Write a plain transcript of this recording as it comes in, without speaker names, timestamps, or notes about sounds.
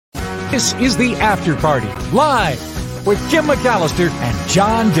This is the After Party, live with Kim McAllister and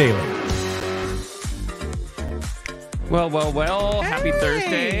John Daly. Well. Happy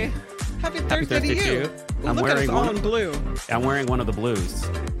Thursday. Happy Thursday to you. I'm Look wearing at us all in blue. I'm wearing one of the blues.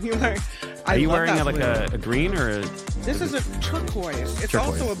 Are you wearing a green or a... This is a turquoise. It's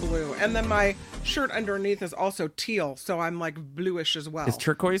turquoise. also a blue. And then my shirt underneath is also teal, so I'm like bluish as well. Is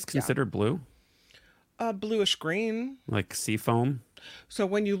turquoise considered blue? Bluish green. Like sea foam? So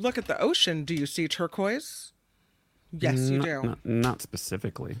when you look at the ocean, do you see turquoise? Yes, you do. Not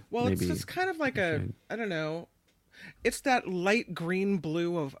specifically. Well, Maybe it's kind of like I don't know. It's that light green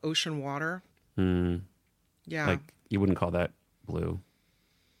blue of ocean water. Yeah. Like, you wouldn't call that blue.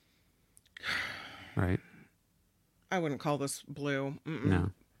 Right? I wouldn't call this blue. No.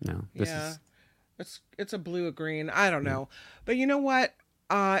 This is... It's a blue or green. I don't know. But you know what?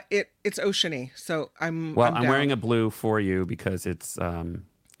 It's oceany. So I'm down. wearing a blue for you because it's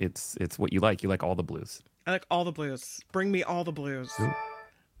what you like. You like all the blues. I like all the blues. Bring me all the blues.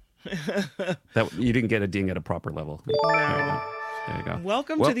 That you didn't get a ding at a proper level. No. There you go.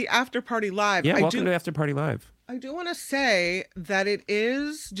 Welcome to the After Party Live. Yeah, welcome to After Party Live. I do want to say that it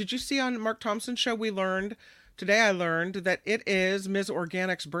is. Did you see on Mark Thompson's show? I learned that it is Ms.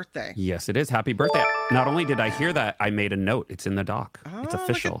 Organic's birthday. Yes, it is. Happy birthday. Not only did I hear that, I made a note. It's in the doc. It's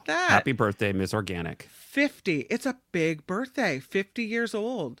official. Look at that. Happy birthday, Ms. Organic. 50. It's a big birthday. 50 years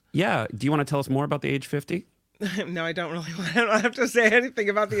old. Yeah. Do you want to tell us more about the age 50? No, I don't really. I don't have to say anything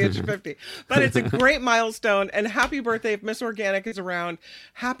about the age of 50, but it's a great milestone. And happy birthday if Miss Organic is around.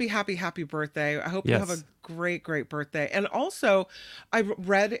 Happy birthday! I hope you have a great birthday. And also, I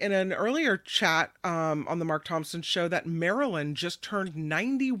read in an earlier chat on the Mark Thompson show that Marilyn just turned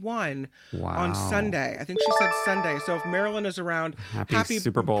 91 on Sunday. I think she said Sunday. So if Marilyn is around, happy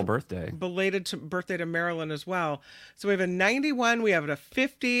Super Bowl birthday. Belated birthday to Marilyn as well. So we have a 91, we have a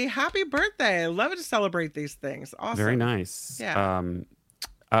 50. Happy birthday. I love to celebrate these things. Awesome. Very nice. Yeah.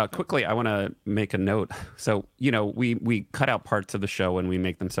 Quickly, I want to make a note. So, we cut out parts of the show and we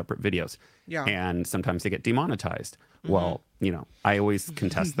make them separate videos. Yeah. And sometimes they get demonetized. Mm-hmm. Well, I always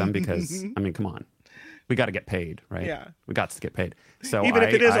contest them because, come on. We got to get paid, right? Yeah. We got to get paid. So even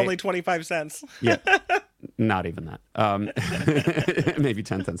if it is only 25 cents. Yeah. Not even that. Maybe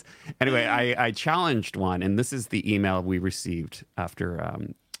 10 cents. Anyway, I challenged one, and this is the email we received after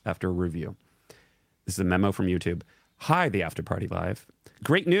a review. This is a memo from YouTube. Hi, the After Party Live.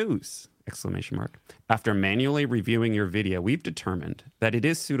 Great news! ! After manually reviewing your video, we've determined that it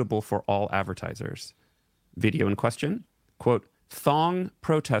is suitable for all advertisers. Video in question, quote, thong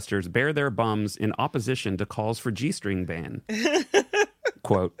protesters bare their bums in opposition to calls for G-string ban.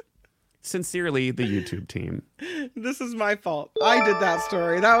 Quote, sincerely, the YouTube team. This is my fault. I did that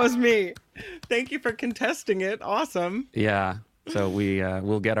story. That was me. Thank you for contesting it. Awesome. Yeah. So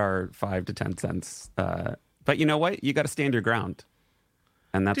we'll get our 5 to 10 cents. But you know what? You got to stand your ground.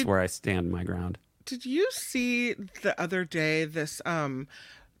 And that's where I stand my ground. Did you see the other day this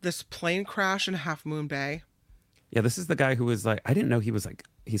plane crash in Half Moon Bay? Yeah, this is the guy who was like, I didn't know he was like,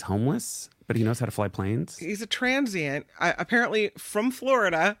 he's homeless, but he knows how to fly planes. He's a transient, apparently from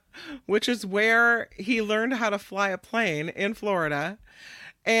Florida, which is where he learned how to fly a plane in Florida.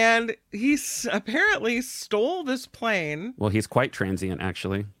 And he apparently stole this plane. Well, he's quite transient,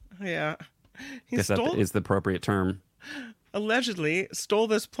 actually. Yeah. I guess that is the appropriate term. Allegedly stole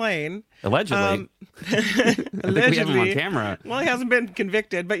this plane. Allegedly? Allegedly. We have him on camera. Well, he hasn't been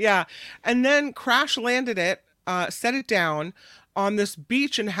convicted, but yeah. And then crash landed it, set it down on this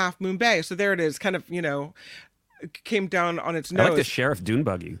beach in Half Moon Bay. So there it is, kind of, came down on its nose. I like the Sheriff Dune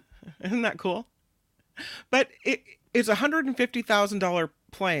buggy. Isn't that cool? But it's a $150,000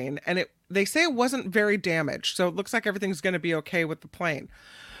 plane, and they say it wasn't very damaged. So it looks like everything's going to be okay with the plane.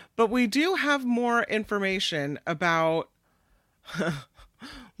 But we do have more information about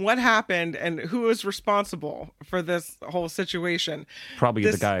what happened and who is responsible for this whole situation. Probably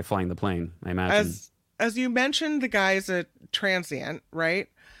the guy flying the plane, I imagine. As you mentioned, the guy is a transient, right?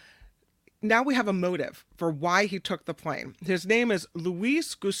 Now we have a motive for why he took the plane. His name is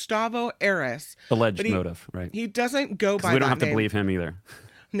Luis Gustavo Ares. Alleged motive, right? He doesn't go by that name. We don't have to believe him either.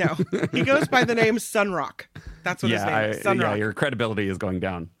 No, he goes by the name Sunrock. That's what his name is. Sunrock. Yeah, your credibility is going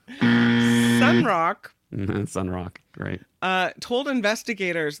down. Sunrock. Sunrock, right. Told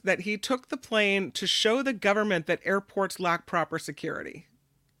investigators that he took the plane to show the government that airports lack proper security.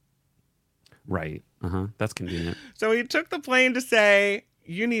 Right. That's convenient. So he took the plane to say,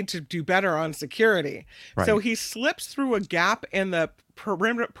 you need to do better on security. Right. So he slips through a gap in the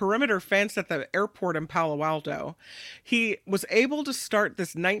perimeter fence at the airport in Palo Alto. He was able to start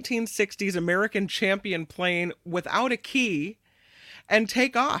this 1960s American Champion plane without a key and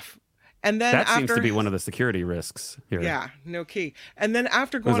take off. And then that seems to be one of the security risks here. Yeah, no key. And then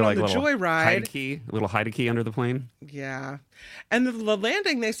after going on the joyride, little hide key under the plane. Yeah, and the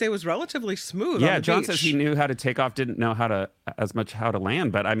landing they say was relatively smooth. Yeah, on the John beach. says he knew how to take off, didn't know how to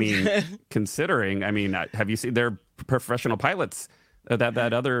land. But I mean, considering, have you seen they're professional pilots?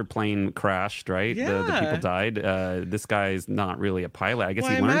 That other plane crashed, right? Yeah. The people died. This guy's not really a pilot. I guess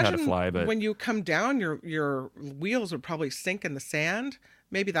he learned how to fly, but when you come down, your wheels would probably sink in the sand.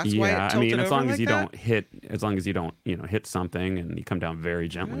 Maybe that's why it tilted over as long like as you that? don't hit something and you come down very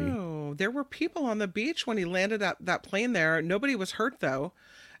gently. No, there were people on the beach when he landed at that plane there. Nobody was hurt though.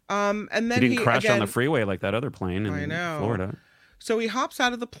 And then he didn't crash on the freeway like that other plane in Florida. So he hops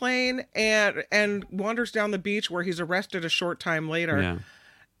out of the plane and wanders down the beach where he's arrested a short time later. Yeah.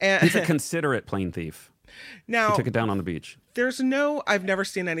 And he's a considerate plane thief. Now, he took it down on the beach. I've never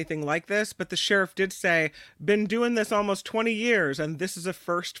seen anything like this, but the sheriff did say, been doing this almost 20 years, and this is a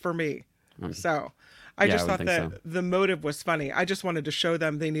first for me. So I just thought that the motive was funny. I just wanted to show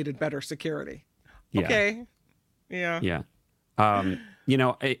them they needed better security. Yeah. Okay. Yeah. Yeah.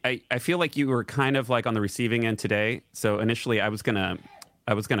 I feel like you were kind of like on the receiving end today. So initially I was gonna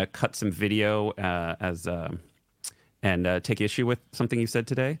cut some video and take issue with something you said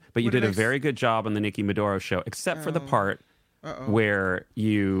today, but you did a very good job on the Nikki Maduro show, except for the part where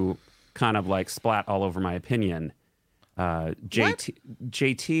you kind of like splat all over my opinion.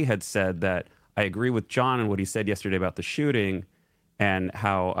 JT had said that I agree with John and what he said yesterday about the shooting and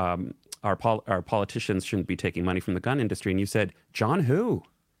how our politicians shouldn't be taking money from the gun industry. And you said, John who?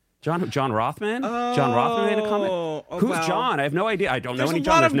 John Rothman? John Rothman made a comment? Who's John? I have no idea. I don't know any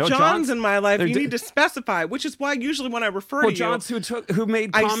John. There's a lot of Johns in my life. You need to specify, which is why usually when I refer to you... Johns who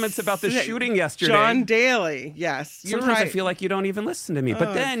made comments about the shooting yesterday. John Daly, yes. Sometimes I feel like you don't even listen to me.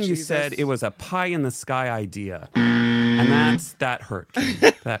 But then you said it was a pie-in-the-sky idea. And that hurt.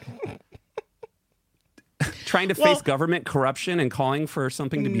 Trying to face government corruption and calling for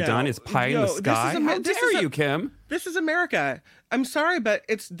something to be done is pie in the sky. How dare you, Kim? This is America. I'm sorry, but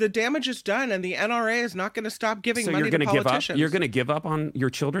the damage is done, and the NRA is not going to stop giving money to politicians. You're going to give up on your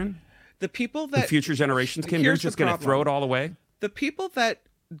children? The people the future generations, Kim, you're just going to throw it all away? The people that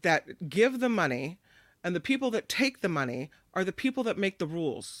give the money and the people that take the money are the people that make the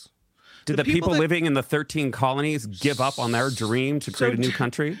rules. Did the people living in the 13 colonies give up on their dream to create a new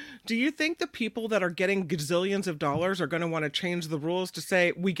country? Do you think the people that are getting gazillions of dollars are going to want to change the rules to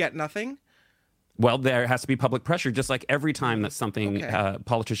say we get nothing? Well, there has to be public pressure, just like every time that something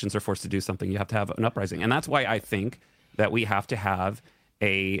politicians are forced to do something, you have to have an uprising. And that's why I think that we have to have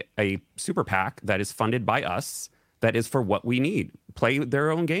a super PAC that is funded by us, that is for what we need. Play their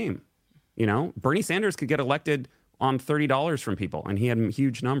own game. Bernie Sanders could get elected on $30 from people, and he had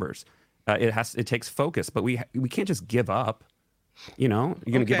huge numbers. It takes focus, but we can't just give up. You're going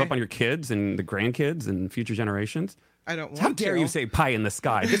to give up on your kids and the grandkids and future generations. I don't want to. How dare you say pie in the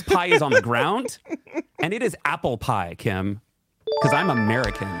sky? This pie is on the ground, and it is apple pie, Kim, because I'm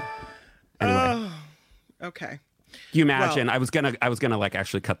American. Anyway. Okay. Can you imagine? Well, I was gonna like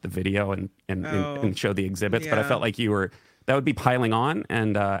actually cut the video and show the exhibits, but I felt like that would be piling on.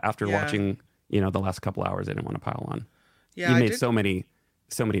 And after watching, the last couple hours, I didn't want to pile on. Yeah, you made so many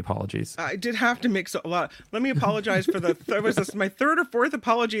apologies. I did have to make a lot. Let me apologize for my third or fourth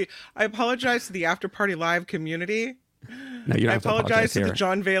apology. I apologize to the After Party Live community. No, you don't I have to apologize to here. the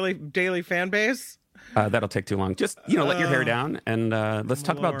John Daly fan base. That'll take too long. Just, let your hair down and let's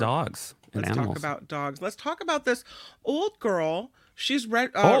talk about dogs and animals. Let's talk about dogs. Let's talk about this old girl. She's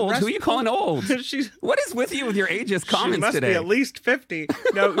old? Who are you calling old? What is with you with your ageist comments today? She must be at least 50.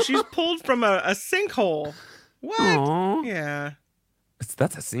 No, she's pulled from a sinkhole. What? Aww. Yeah.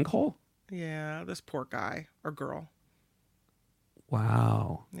 That's a sinkhole? Yeah, this poor guy or girl.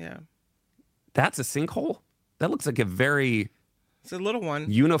 Wow. Yeah. That's a sinkhole? That looks like it's a little one.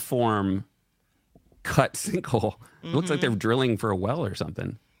 Uniform cut sinkhole. It looks like they're drilling for a well or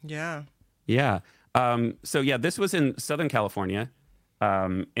something. Yeah. Yeah. This was in Southern California.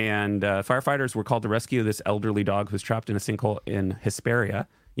 And firefighters were called to rescue this elderly dog who's trapped in a sinkhole in Hesperia.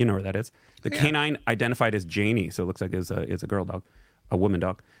 You know where that is. The canine identified as Janie, so it looks like it's a girl dog, a woman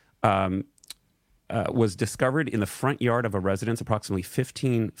dog, was discovered in the front yard of a residence approximately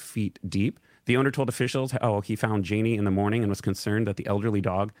 15 feet deep. The owner told officials how he found Janie in the morning and was concerned that the elderly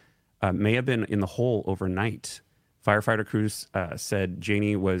dog may have been in the hole overnight. Firefighter crews said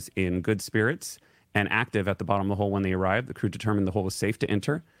Janie was in good spirits and active at the bottom of the hole when they arrived. The crew determined the hole was safe to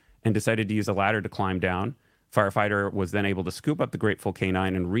enter and decided to use a ladder to climb down. Firefighter was then able to scoop up the grateful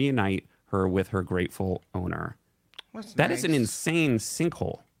canine and reunite her with her grateful owner. That is an insane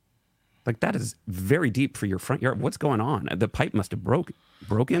sinkhole. Like, that is very deep for your front yard. What's going on? The pipe must have broken.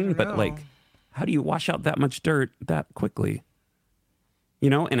 broken, but like, how do you wash out that much dirt that quickly? You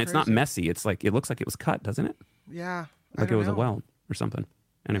know, and it's not messy. It's like, it looks like it was cut, doesn't it? Yeah. Like it was a weld or something.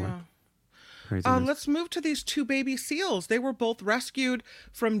 Anyway. Yeah. Let's move to these 2 baby seals. They were both rescued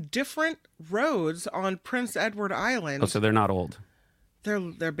from different roads on Prince Edward Island. Oh, so they're not old.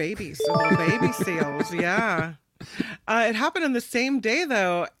 They're babies, little baby seals. Yeah. It happened on the same day,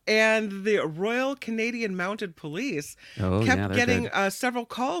 though, and the Royal Canadian Mounted Police kept getting several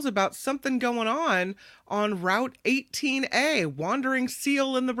calls about something going on Route 18A, wandering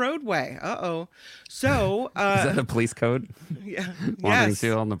seal in the roadway. So is that a police code? Yeah. Wandering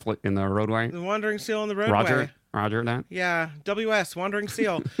seal in the roadway. The wandering seal in the roadway. Roger that. Yeah, WS, wandering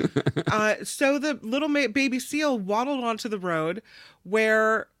seal. So the little baby seal waddled onto the road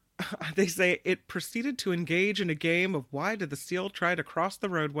where they say it proceeded to engage in a game of why did the seal try to cross the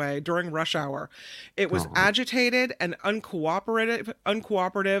roadway during rush hour. It was agitated and uncooperative,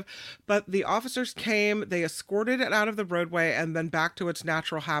 but the officers came, they escorted it out of the roadway and then back to its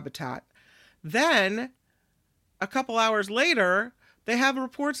natural habitat. Then, a couple hours later, they have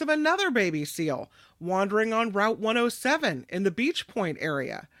reports of another baby seal wandering on Route 107 in the Beach Point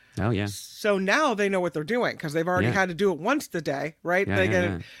area. Oh, yeah. So now they know what they're doing because they've already had to do it once today, right? They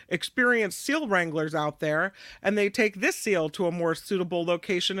get experienced seal wranglers out there, and they take this seal to a more suitable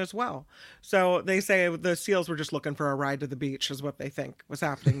location as well. So they say the seals were just looking for a ride to the beach is what they think was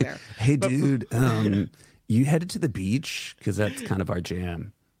happening there. Hey, dude, you headed to the beach? Because that's kind of our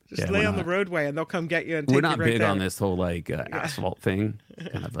jam. Just lay on the roadway and they'll come get you and take you right there. We're not big on this whole asphalt thing.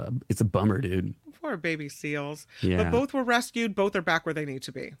 It's a bummer, dude. Poor baby seals. Yeah. But both were rescued. Both are back where they need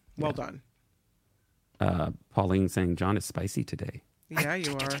to be. Well done. Pauline saying John is spicy today. Yeah,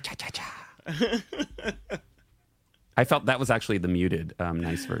 you are. I felt that was actually the muted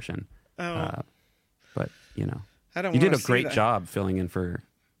nice version. But you did a great job filling in for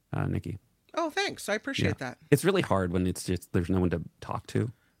Nikki. Oh, thanks. I appreciate that. It's really hard when it's just there's no one to talk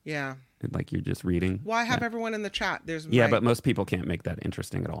to. Yeah. Like you're just reading. Well, I have everyone in the chat. But most people can't make that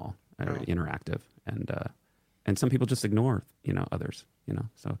interesting at all, or interactive, and some people just ignore, others,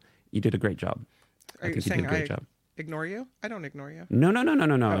 So you did a great job. Are you saying I ignore you? I don't ignore you. No.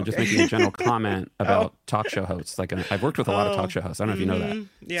 I'm just making a general comment about talk show hosts. Like I've worked with a lot of talk show hosts. I don't know if you know that.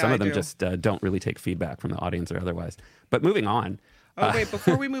 Yeah, some of them just don't really take feedback from the audience or otherwise. But moving on. Oh, wait,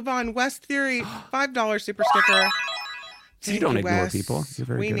 before we move on, West Theory, $5 super sticker. So you don't ignore people.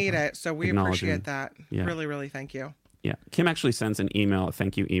 We need it, so we appreciate that. Yeah. Really, really thank you. Yeah. Kim actually sends a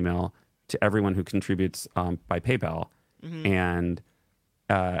thank you email to everyone who contributes by PayPal. Mm-hmm. And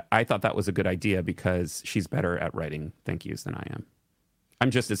I thought that was a good idea because she's better at writing thank yous than I am.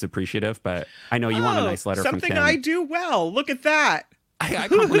 I'm just as appreciative, but I know you want a nice letter from Kim. Something I do well. Look at that. I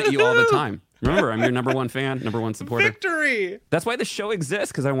compliment you all the time. Remember, I'm your number one fan, number one supporter. Victory! That's why the show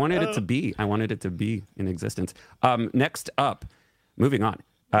exists, because I wanted it to be. I wanted it to be in existence. Next up, moving on,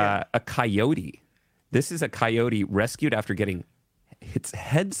 a coyote. This is a coyote rescued after getting its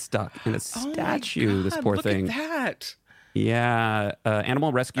head stuck in a statue. God, this poor thing. Look at that. Yeah.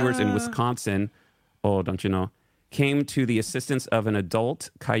 Animal rescuers in Wisconsin, don't you know, came to the assistance of an adult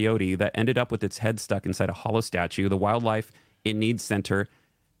coyote that ended up with its head stuck inside a hollow statue. The Wildlife It Needs Center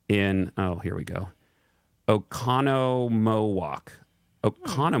in, here we go, Oconomowoc.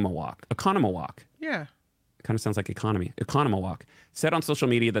 Yeah. Kind of sounds like economy. Oconomowoc said on social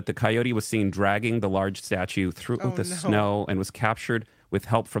media that the coyote was seen dragging the large statue through the snow and was captured with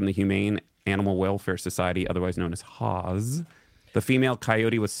help from the Humane Animal Welfare Society, otherwise known as HAWS. The female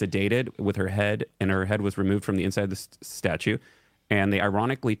coyote was sedated with her head, and her head was removed from the inside of the statue. And it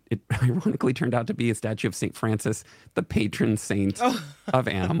ironically turned out to be a statue of St. Francis, the patron saint of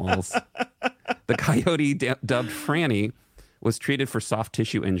animals. The coyote, dubbed Franny, was treated for soft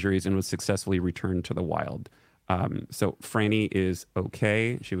tissue injuries and was successfully returned to the wild. So Franny is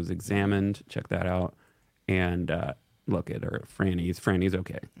okay. She was examined. Check that out. And look at her. Franny's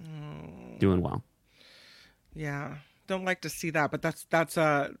okay. Doing well. Yeah. Don't like to see that, but that's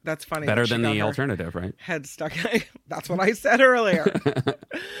funny. Better than the alternative, right? Head stuck. That's what I said earlier.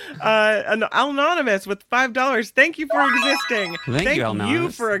 Anonymous with $5. Thank you for existing. Thank you, Anonymous. You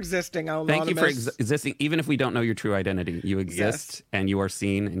for existing, Anonymous. Thank you for existing. Even if we don't know your true identity, you exist and you are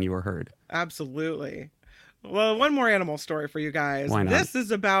seen and you are heard. Absolutely. Well, one more animal story for you guys. Why not? This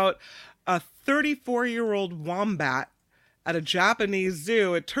is about a 34-year-old wombat at a Japanese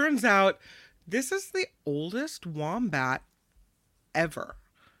zoo. It turns out this is the oldest wombat ever.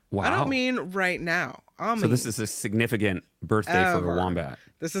 Wow. I don't mean right now. So this is a significant birthday for a wombat.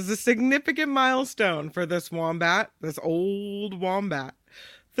 This is a significant milestone for this wombat, this old wombat.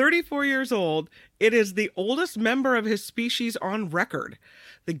 34 years old. It is the oldest member of his species on record.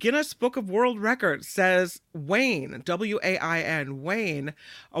 The Guinness Book of World Records says Wayne, W-A-I-N, Wayne,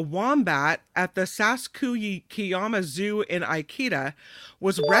 a wombat at the Saskuyama Zoo in Ikeda,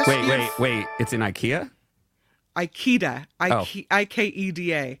 was rescued... Wait. It's in IKEA? Ikeda,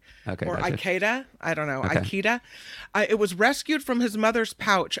 I-K-E-D-A, Okay, or gotcha. Ikeda, I don't know, Okay. Ikeda. It was rescued from his mother's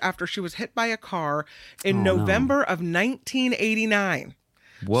pouch after she was hit by a car in no. November of 1989.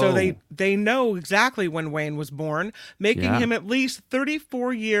 Whoa. So they know exactly when Wayne was born, making him at least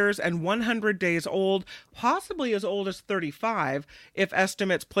 34 years and 100 days old, possibly as old as 35, if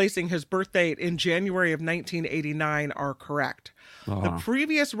estimates placing his birth date in January of 1989 are correct. The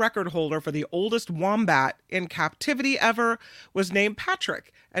previous record holder for the oldest wombat in captivity ever was named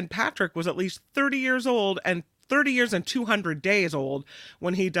Patrick, and Patrick was at least 30 years old and 30 years and 200 days old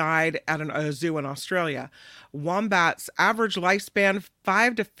when he died at a zoo in Australia. Wombats average lifespan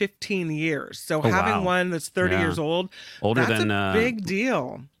 5 to 15 years. So having one that's 30 years old, older that's than a big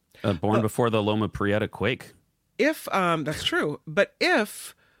deal. Born before the Loma Prieta quake. If that's true, but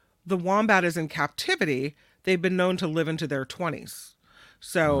if the wombat is in captivity, they've been known to live into their 20s.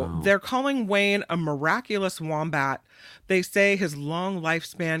 So they're calling Wayne a miraculous wombat. They say his long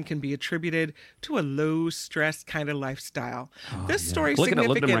lifespan can be attributed to a low-stress kind of lifestyle. This story's significant.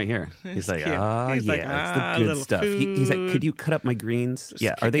 Look at him right here. He's like, cute. it's the good little stuff. He's like, could you cut up my greens?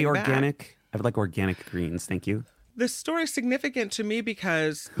 Just Are they kicking back. organic? I would like organic greens, thank you. This story is significant to me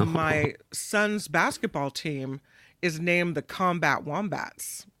because my son's basketball team is named the Combat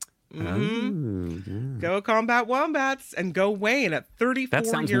Wombats. Go Combat Wombats and go Wayne at 34 years old. That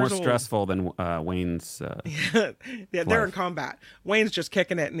sounds more stressful than Wayne's. They're in combat. Wayne's just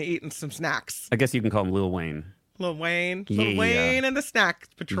kicking it and eating some snacks. I guess you can call him Lil Wayne. Little Wayne and the Snack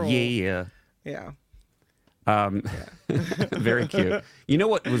Patrol. Yeah. Very cute. You know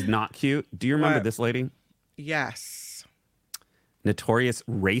what was not cute? Do you remember this lady? Yes. Notorious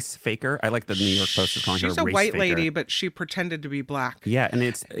race faker. I like the New York Post is calling her a race faker. She's a white lady, but she pretended to be black. Yeah, and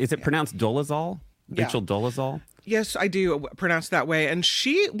is it pronounced Dolezal? Rachel Dolezal? Yes, I do pronounce that way. And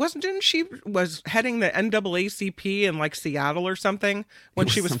she was heading the NAACP in like Seattle or something when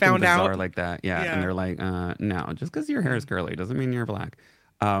she was found out. Like that, yeah. And they're like, no, just because your hair is curly doesn't mean you're black.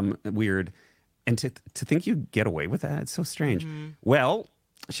 Weird. And to think you get away with that, it's so strange. Well,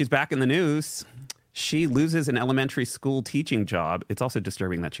 she's back in the news. She loses an elementary school teaching job. It's also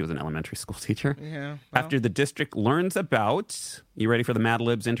disturbing that she was an elementary school teacher. Yeah. Well. After the district learns about, you ready for the Mad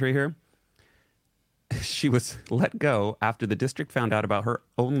Libs entry here? She was let go after the district found out about her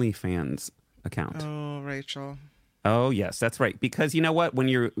OnlyFans account. Oh, Rachel. Oh, yes, that's right. Because you know what? When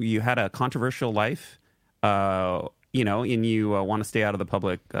you had a controversial life, and you want to stay out of the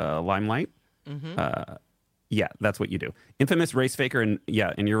public limelight, yeah, that's what you do. Infamous race faker and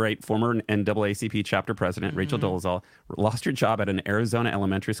you're right, former NAACP chapter president Rachel Dolezal lost her job at an Arizona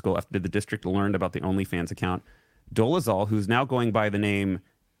elementary school after the district learned about the OnlyFans account. Dolezal, who's now going by the name,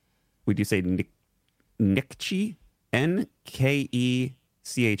 would you say Nikchi? Nkeci?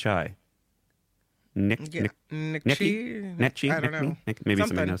 Nikchi? I don't know. Maybe Something.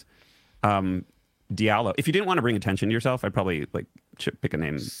 somebody knows. Diallo. If you didn't want to bring attention to yourself, I'd probably pick a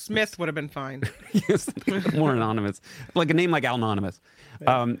name. Smith would have been fine. More anonymous, like a name like Anonymous.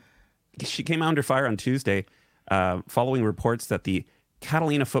 She came under fire on Tuesday following reports that the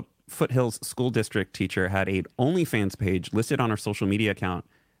Catalina Foothills School District teacher had a OnlyFans page listed on her social media account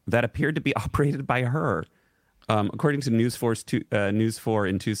that appeared to be operated by her. According to News 4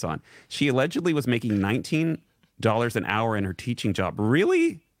 in Tucson, she allegedly was making $19 an hour in her teaching job.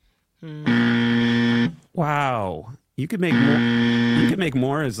 Really? Wow. You could make more. You could make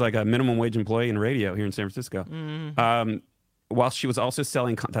more as like a minimum wage employee in radio here in San Francisco. While she was also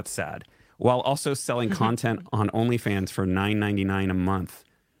selling, that's sad. While also selling content on OnlyFans for $9.99 a month.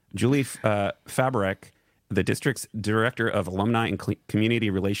 Julie Fabrek, the district's director of alumni and community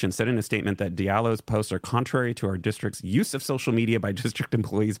relations, said in a statement that Diallo's posts are contrary to our district's use of social media by district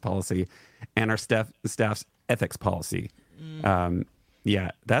employees policy and our staff's ethics policy.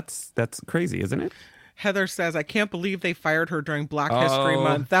 Yeah, that's crazy, isn't it? Heather says, I can't believe they fired her during Black History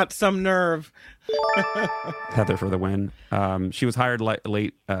Month. That's some nerve. Heather for the win. She was hired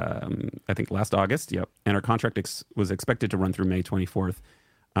late, I think last August. Yep. And her contract was expected to run through May 24th.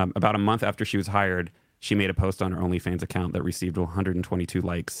 About a month after she was hired, she made a post on her OnlyFans account that received 122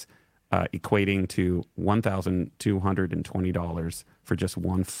 likes, equating to $1,220 for just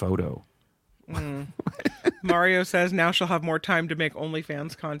one photo. Mario says now she'll have more time to make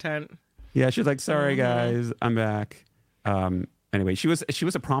OnlyFans content. Yeah, she's like, sorry guys, I'm back. Anyway, she was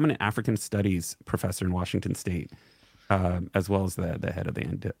a prominent African studies professor in Washington State. as well as the head of the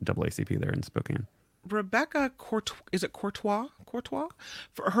NAACP there in Spokane. Rebecca Courtois?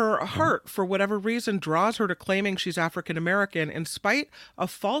 For her heart, for whatever reason, draws her to claiming she's African American. In spite of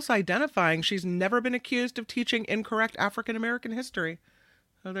false identifying, she's never been accused of teaching incorrect African American history.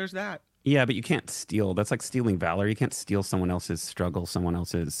 So there's that. Yeah, but you can't steal. That's like stealing valor. You can't steal someone else's struggle, someone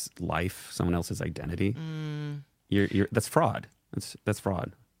else's life, someone else's identity. That's fraud. That's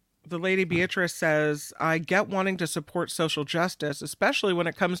fraud. The lady Beatrice says, I get wanting to support social justice, especially when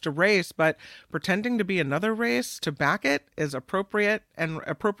it comes to race, but pretending to be another race to back it is appropriation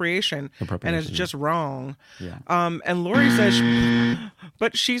and is just wrong. Yeah. And Lori says,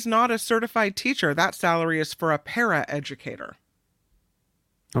 but she's not a certified teacher. That salary is for a para-educator.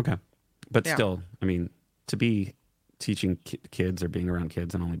 Okay. But still, I mean, to be teaching kids or being around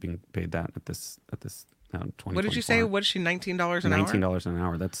kids and only being paid that at this 20. What did you say? What is she, $19 an hour? $19 an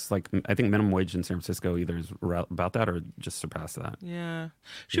hour. That's like, I think minimum wage in San Francisco either is about that or just surpassed that. Yeah.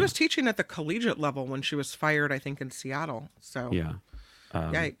 She was teaching at the collegiate level when she was fired, I think, in Seattle. So, yeah.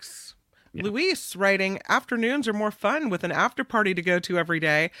 Yikes. Yeah. Luis writing, afternoons are more fun with an after party to go to every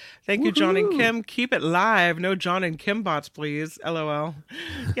day. Thank you, John and Kim. Keep it live. No John and Kim bots, please. LOL.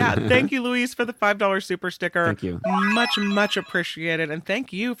 Yeah, thank you, Luis, for the $5 super sticker. Thank you. Much appreciated. And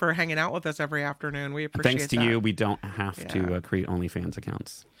thank you for hanging out with us every afternoon. We appreciate Thanks to that. you, we don't have to create OnlyFans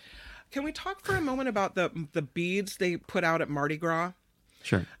accounts. Can we talk for a moment about the beads they put out at Mardi Gras?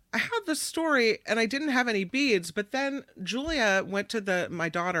 Sure. I had this story and I didn't have any beads, but then Julia went to my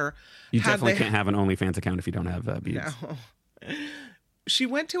daughter. You definitely can't have an OnlyFans account if you don't have beads. No. She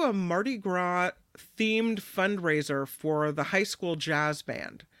went to a Mardi Gras themed fundraiser for the high school jazz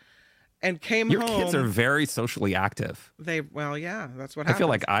band and came home. Your kids are very socially active. Well, yeah, that's what I happens. feel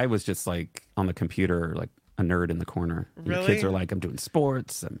like I was just like on the computer, like a nerd in the corner. Really? The kids are like, I'm doing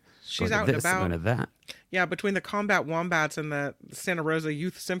sports. She's going out to and this, about. I'm going to that. Yeah, between the Combat Wombats and the Santa Rosa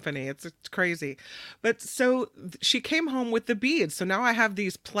Youth Symphony, it's crazy. But so she came home with the beads. So now I have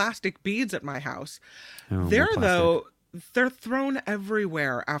these plastic beads at my house. They're thrown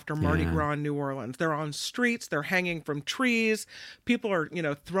everywhere after Mardi Gras in New Orleans. They're on streets. They're hanging from trees. People are,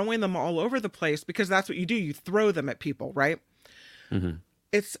 throwing them all over the place because that's what you do. You throw them at people, right? Mm-hmm.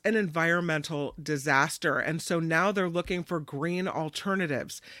 It's an environmental disaster. And so now they're looking for green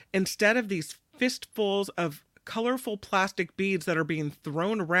alternatives. Instead of these fistfuls of colorful plastic beads that are being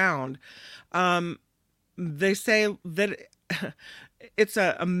thrown around, they say that it's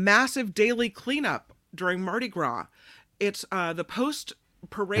a massive daily cleanup during Mardi Gras. It's the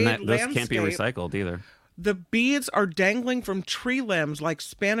post-parade landscape. Those can't be recycled either. The beads are dangling from tree limbs like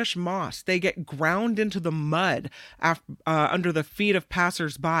Spanish moss. They get ground into the mud under the feet of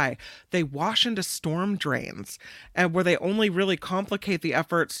passersby. They wash into storm drains, and where they only really complicate the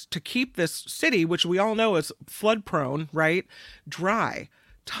efforts to keep this city, which we all know is flood-prone, right, dry.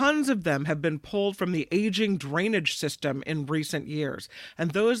 Tons of them have been pulled from the aging drainage system in recent years,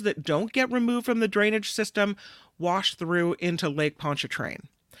 and those that don't get removed from the drainage system wash through into Lake Pontchartrain,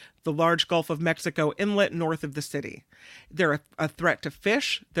 the large Gulf of Mexico inlet north of the city. They're a threat to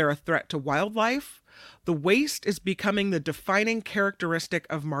fish. They're a threat to wildlife. The waste is becoming the defining characteristic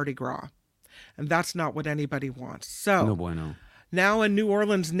of Mardi Gras, and that's not what anybody wants. So, no bueno. Now a New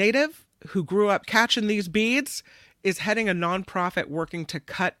Orleans native who grew up catching these beads is heading a nonprofit working to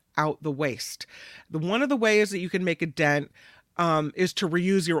cut out the waste. One of the ways that you can make a dent is to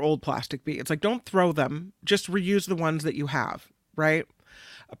reuse your old plastic beads. Like, don't throw them, just reuse the ones that you have, right?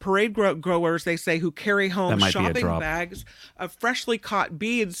 Parade growers, they say, who carry home shopping bags of freshly caught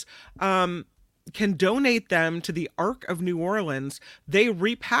beads can donate them to the Arc of New Orleans. They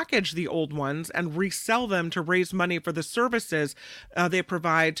repackage the old ones and resell them to raise money for the services they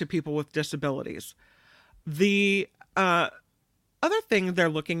provide to people with disabilities. The other thing they're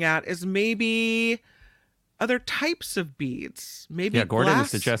looking at is maybe other types of beads. Maybe Gordon is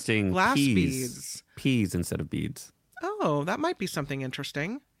suggesting glass beads. Peas instead of beads. Oh, that might be something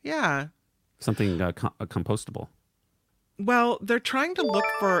interesting. Yeah. Something compostable. Well, they're trying to look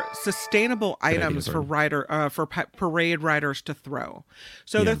for sustainable items for parade riders to throw.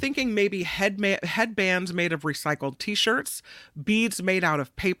 So they're thinking maybe headbands made of recycled T-shirts, beads made out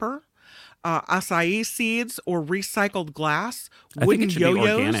of paper, acai seeds or recycled glass, wooden yo-yos.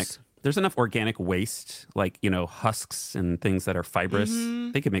 Be organic. There's enough organic waste, like, husks and things that are fibrous.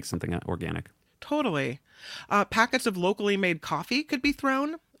 Mm-hmm. They could make something organic. Totally. Packets of locally made coffee could be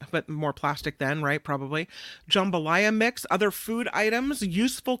thrown, but more plastic then, right? Probably. Jambalaya mix, other food items,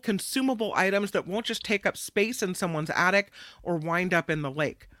 useful consumable items that won't just take up space in someone's attic or wind up in the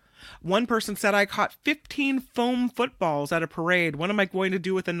lake. One person said, I caught 15 foam footballs at a parade. What am I going to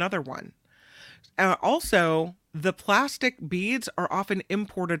do with another one? Also, the plastic beads are often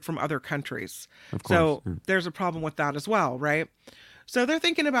imported from other countries. Of course. So there's a problem with that as well, right? So they're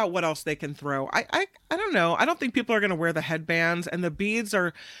thinking about what else they can throw. I don't know. I don't think people are going to wear the headbands, and the beads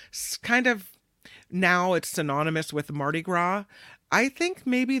are kind of, now it's synonymous with Mardi Gras. I think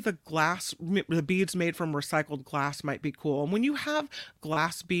maybe the beads made from recycled glass might be cool. And when you have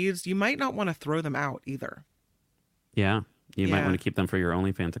glass beads, you might not want to throw them out either. Yeah. You might want to keep them for your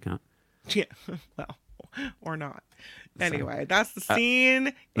OnlyFans account. Yeah. Well, or not. Anyway, that's the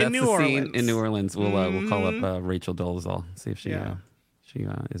scene in New Orleans. Scene in New Orleans. We'll call up Rachel Dolezal, see if she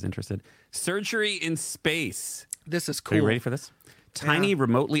is interested. Surgery in space. This is cool. Are you ready for this? Tiny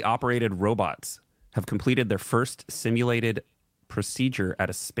remotely operated robots have completed their first simulated procedure at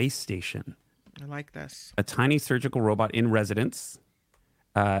a space station. I like this. A tiny surgical robot in residence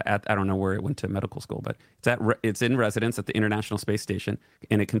I don't know where it went to medical school, but it's in residence at the International Space Station,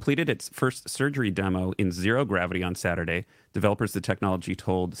 and it completed its first surgery demo in zero gravity on Saturday. Developers of the technology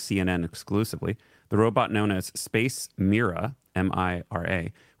told CNN exclusively. The robot, known as Space Mira,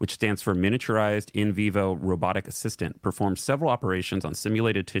 M-I-R-A, which stands for Miniaturized In Vivo Robotic Assistant, performed several operations on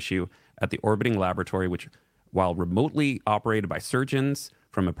simulated tissue at the orbiting laboratory, which, while remotely operated by surgeons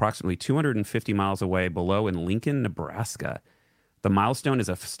from approximately 250 miles away below in Lincoln, Nebraska. The milestone is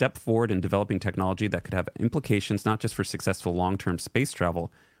a step forward in developing technology that could have implications not just for successful long-term space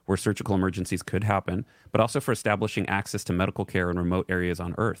travel, where surgical emergencies could happen, but also for establishing access to medical care in remote areas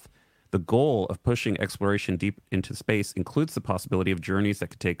on Earth. The goal of pushing exploration deep into space includes the possibility of journeys that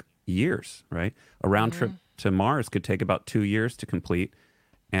could take years, right? A round trip to Mars could take about 2 years to complete,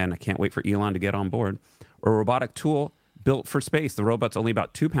 and I can't wait for Elon to get on board. Or a robotic tool built for space. The robot's only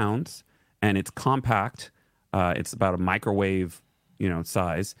about 2 pounds, and it's compact. It's about a microwave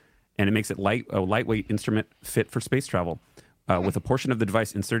size, and it makes it a lightweight instrument fit for space travel. With a portion of the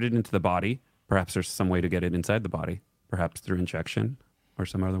device inserted into the body, perhaps there's some way to get it inside the body, perhaps through injection or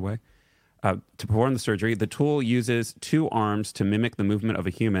some other way. To perform the surgery, the tool uses 2 arms to mimic the movement of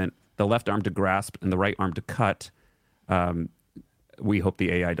a human, the left arm to grasp and the right arm to cut. We hope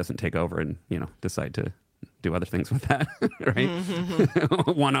the AI doesn't take over and decide to do other things with that, right?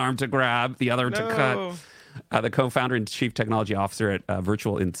 One arm to grab, the other to cut. The co-founder and chief technology officer at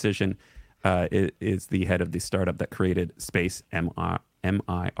Virtual Incision is the head of the startup that created Space Mira.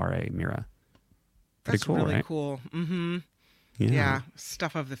 That's cool, really right? cool. Mm-hmm. Yeah,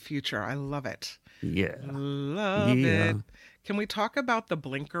 stuff of the future. I love it. Yeah, love it. Can we talk about the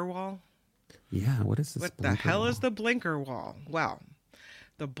Blinkerwall? Yeah, what is this? What the hell is the Blinkerwall? Well,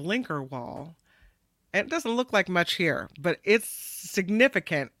 the Blinkerwall. And it doesn't look like much here, but it's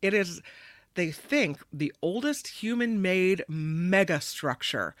significant. It is. They think the oldest human-made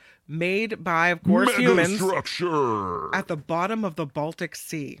megastructure, made by, of course, humans, at the bottom of the Baltic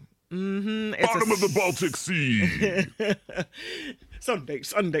Sea. Mm-hmm. Bottom of the Baltic Sea.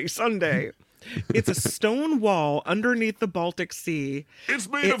 Sunday. It's a stone wall underneath the Baltic Sea. It's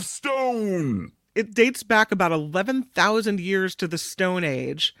made of stone. It dates back about 11,000 years to the Stone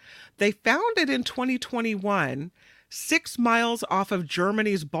Age. They found it in 2021. 6 miles off of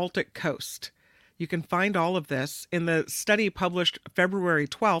Germany's Baltic coast. You can find all of this in the study published February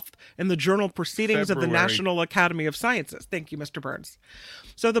 12th in the journal Proceedings of the National Academy of Sciences. Thank you, Mr. Burns.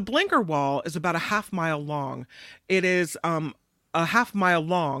 So the Blinkerwall is about a half-mile long. It is a half-mile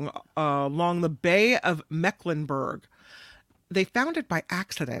long along the Bay of Mecklenburg. They found it by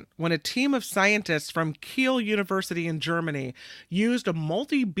accident when a team of scientists from Kiel University in Germany used a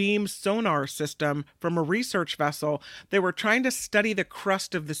multi-beam sonar system from a research vessel. They were trying to study the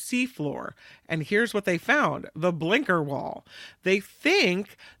crust of the seafloor. And here's what they found, the Blinkerwall. They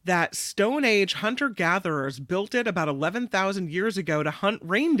think that Stone Age hunter-gatherers built it about 11,000 years ago to hunt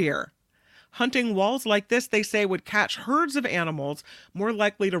reindeer. Hunting walls like this, they say, would catch herds of animals more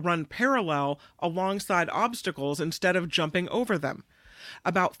likely to run parallel alongside obstacles instead of jumping over them.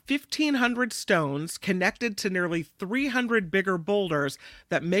 About 1,500 stones connected to nearly 300 bigger boulders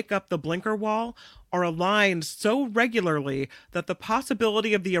that make up the Blinkerwall are aligned so regularly that the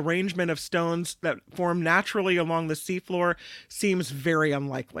possibility of the arrangement of stones that form naturally along the seafloor seems very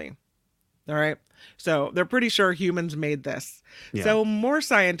unlikely. All right. So they're pretty sure humans made this. Yeah. So more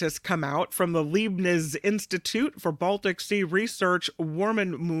scientists come out from the Leibniz Institute for Baltic Sea Research,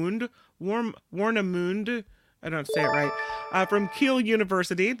 Warnemünde, I don't say it right, from Kiel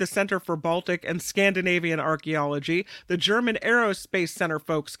University, the Center for Baltic and Scandinavian Archaeology, the German Aerospace Center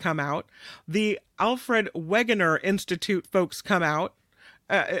folks come out, the Alfred Wegener Institute folks come out,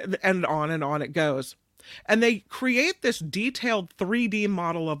 and on it goes. And they create this detailed 3D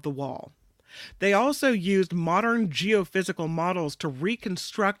model of the wall. They also used modern geophysical models to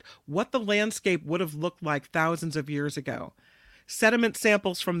reconstruct what the landscape would have looked like thousands of years ago. Sediment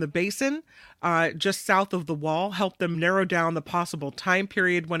samples from the basin just south of the wall helped them narrow down the possible time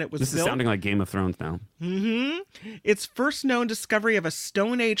period when it was built. This is sounding like Game of Thrones now. Its first known discovery of a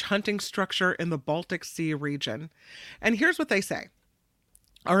Stone Age hunting structure in the Baltic Sea region. And here's what they say.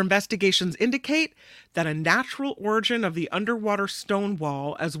 Our investigations indicate that a natural origin of the underwater stone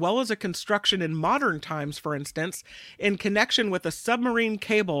wall, as well as a construction in modern times, for instance, in connection with a submarine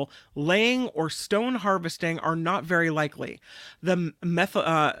cable, laying, or stone harvesting, are not very likely. The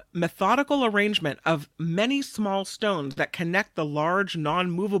methodical arrangement of many small stones that connect the large,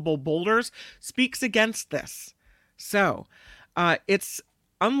 non-movable boulders speaks against this. So, it's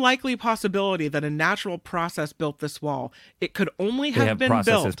unlikely possibility that a natural process built this wall. It could only have been built.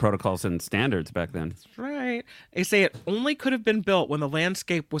 Processes, protocols, and standards back then. That's right. They say it only could have been built when the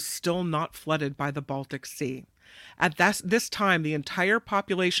landscape was still not flooded by the Baltic Sea. At this time, the entire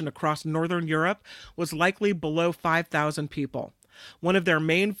population across northern Europe was likely below 5,000 people. One of their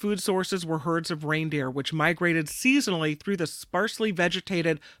main food sources were herds of reindeer, which migrated seasonally through the sparsely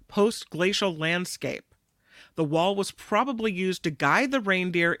vegetated post-glacial landscape. The wall was probably used to guide the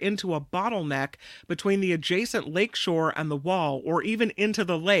reindeer into a bottleneck between the adjacent lakeshore and the wall, or even into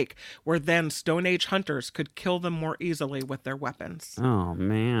the lake, where then Stone Age hunters could kill them more easily with their weapons. Oh,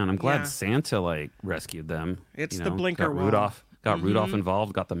 man. I'm glad Santa, rescued them. It's the Blinkerwall. Got Rudolph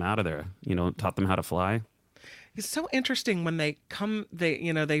involved, got them out of there, taught them how to fly. It's so interesting when they come,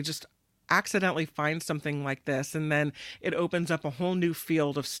 they just accidentally find something like this, and then it opens up a whole new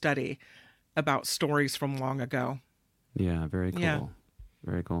field of study about stories from long ago. Yeah, very cool. Yeah.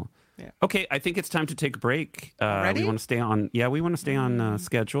 Very cool. Yeah. Okay, I think it's time to take a break. Ready? We want to stay on. Yeah, we want to stay on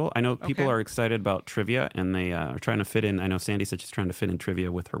schedule. I know people are excited about trivia, and they are trying to fit in. I know Sandy said she's trying to fit in trivia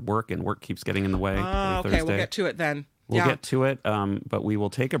with her work, and work keeps getting in the way. Okay, Thursday. we'll get to it then. We'll get to it, but we will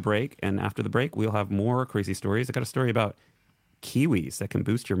take a break, and after the break, we'll have more crazy stories. I got a story about kiwis that can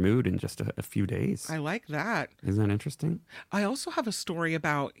boost your mood in just a few days. I like that. Isn't that interesting? I also have a story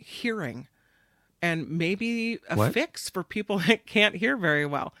about hearing, and maybe a fix for people that can't hear very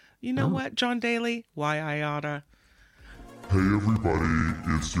well. You know what, John Daly? Why I oughta. Hey everybody,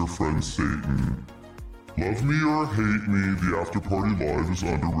 it's your friend Satan. Love me or hate me, the After Party Live is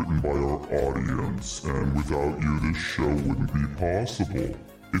underwritten by our audience, and without you this show wouldn't be possible.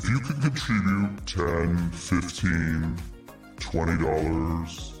 If you can contribute $10, $15,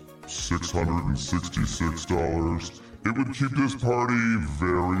 $20, $666, it would keep this party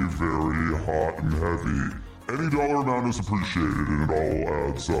very, very hot and heavy. Any dollar amount is appreciated and it all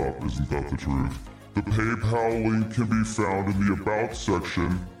adds up, isn't that the truth? The PayPal link can be found in the About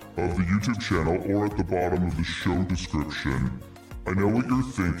section of the YouTube channel or at the bottom of the show description. I know what you're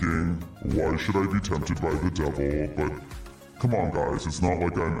thinking, why should I be tempted by the devil? But come on guys, it's not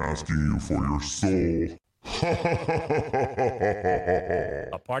like I'm asking you for your soul.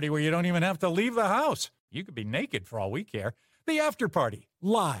 A party where you don't even have to leave the house. You could be naked for all we care. The After Party,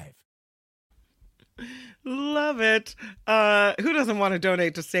 live. Love it. Who doesn't want to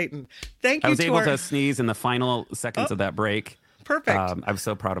donate to Satan? Thank you. I was able to sneeze in the final seconds of that break. Perfect. I'm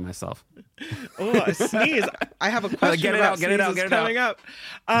so proud of myself. Oh, a sneeze. I have a question about sneezes coming up.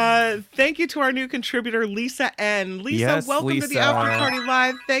 Thank you to our new contributor, Lisa N. Lisa, welcome to the After Party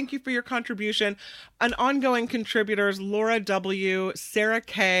Live. Thank you for your contribution. And ongoing contributors, Laura W., Sarah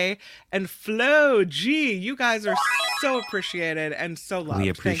K., and Flo G. You guys are so appreciated and so loved. We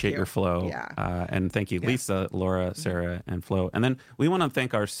appreciate your flow. Yeah. And thank you, Lisa, Laura, Sarah, and Flo. And then we want to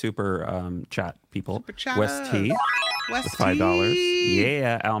thank our super chat people. West T. With $5.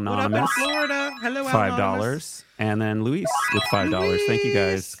 Yeah, Anonymous. What up in Florida? Hello, $5. And then Luis with $5. Thank you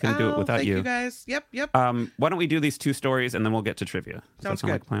guys. Couldn't do it without you. Thank you guys. Yep. Why don't we do these two stories and then we'll get to trivia? Sounds good.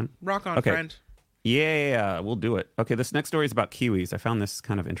 good. Like a plan? Rock on, friend. Yeah, we'll do it. Okay, this next story is about kiwis. I found this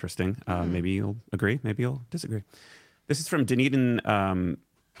kind of interesting. Maybe you'll agree. Maybe you'll disagree. This is from Dunedin,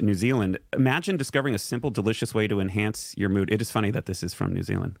 New Zealand. Imagine discovering a simple, delicious way to enhance your mood. It is funny that this is from New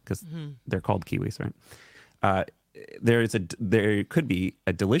Zealand because they're called kiwis, right? There could be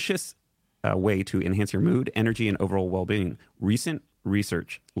a delicious way to enhance your mood, energy, and overall well-being. Recent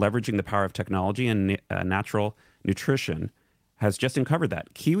research leveraging the power of technology and natural nutrition has just uncovered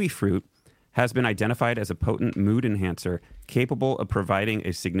that. Kiwi fruit has been identified as a potent mood enhancer capable of providing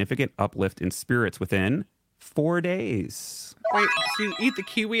a significant uplift in spirits within 4 days. Wait, so you eat the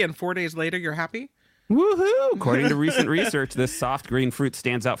kiwi and 4 days later you're happy? Woohoo! According to recent research, this soft green fruit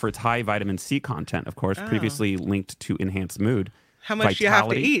stands out for its high vitamin C content, of course, previously linked to enhanced mood. How much do you have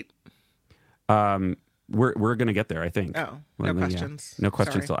to eat? we're going to get there, I think. Oh, no questions. No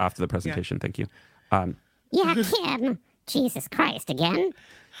questions Sorry. till after the presentation. Thank you. Yeah, Kim. Jesus Christ, again?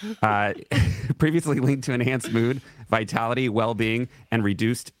 Previously linked to enhanced mood, vitality, well-being, and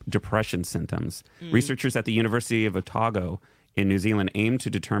reduced depression symptoms. Researchers at the University of Otago in New Zealand aim to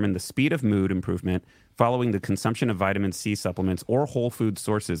determine the speed of mood improvement following the consumption of vitamin C supplements or whole food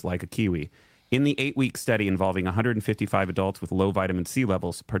sources like a kiwi. In the 8-week study involving 155 adults with low vitamin C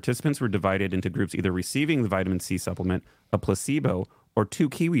levels, participants were divided into groups either receiving the vitamin C supplement, a placebo, or 2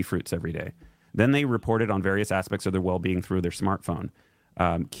 kiwi fruits every day. Then they reported on various aspects of their well-being through their smartphone.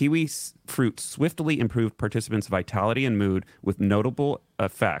 Kiwi fruit swiftly improved participants' vitality and mood with notable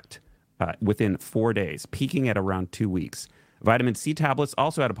effect within 4 days, peaking at around 2 weeks. Vitamin C tablets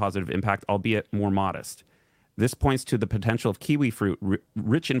also had a positive impact, albeit more modest. This points to the potential of kiwi fruit,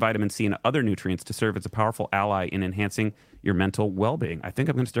 rich in vitamin C and other nutrients, to serve as a powerful ally in enhancing your mental well-being. I think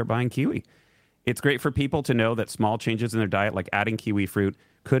I'm going to start buying kiwi. It's great for people to know that small changes in their diet, like adding kiwi fruit,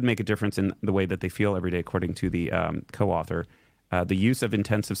 could make a difference in the way that they feel every day, according to the co-author. The use of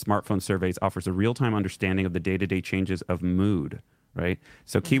intensive smartphone surveys offers a real-time understanding of the day-to-day changes of mood, right?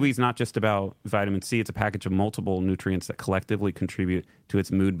 So kiwi is not just about vitamin C. It's a package of multiple nutrients that collectively contribute to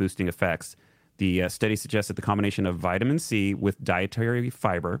its mood-boosting effects. The study suggests that the combination of vitamin C with dietary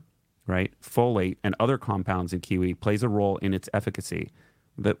fiber, right, folate, and other compounds in kiwi plays a role in its efficacy.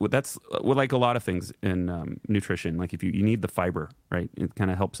 That's like a lot of things in nutrition. Like if you need the fiber, right, it kind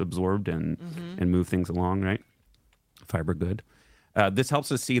of helps absorb and move things along, right? Fiber good. This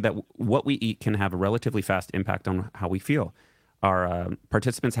helps us see that what we eat can have a relatively fast impact on how we feel. Our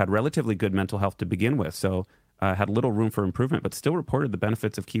participants had relatively good mental health to begin with, so had little room for improvement, but still reported the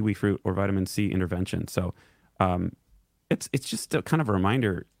benefits of kiwi fruit or vitamin C intervention. So it's just a kind of a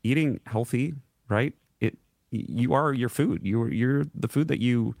reminder: eating healthy, right? You are your food. You're the food that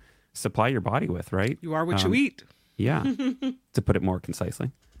you supply your body with, right? You are what you eat. Yeah, to put it more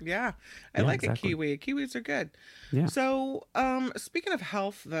concisely. Yeah, I like exactly. A kiwi. Kiwis are good. Yeah. So, speaking of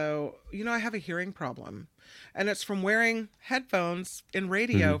health, though, I have a hearing problem, and it's from wearing headphones in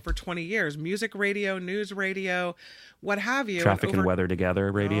radio for 20 years. Music radio, news radio, what have you. Traffic and weather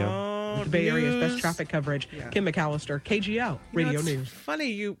together radio. Oh, the Bay Area's best traffic coverage. Yeah. Kim McAllister, KGO, Radio News. Funny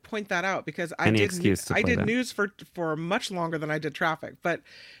you point that out because I did news for much longer than I did traffic. But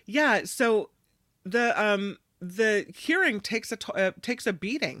yeah, so the hearing takes a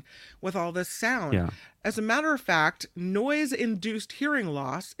beating with all this sound. Yeah. As a matter of fact, noise-induced hearing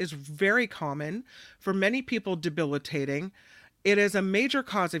loss is very common, for many people debilitating. It is a major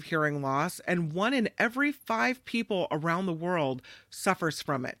cause of hearing loss, and 1 in every 5 people around the world suffers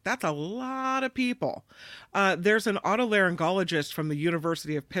from it. That's a lot of people. There's an otolaryngologist from the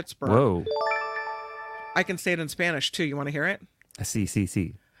University of Pittsburgh. Whoa. I can say it in Spanish, too. You want to hear it?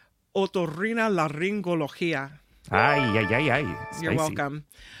 Sí. Otorrinolaryngología. Ay. You're welcome.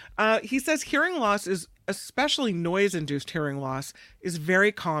 He says hearing loss is, especially noise-induced hearing loss, is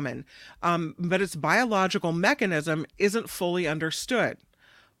very common, but its biological mechanism isn't fully understood.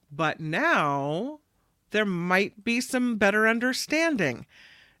 But now there might be some better understanding.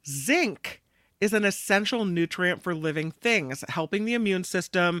 Zinc is an essential nutrient for living things, helping the immune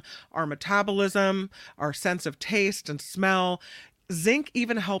system, our metabolism, our sense of taste and smell. Zinc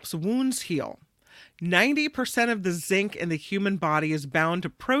even helps wounds heal. 90% of the zinc in the human body is bound to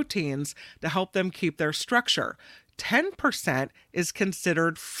proteins to help them keep their structure. 10% is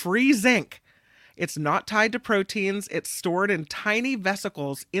considered free zinc. It's not tied to proteins. It's stored in tiny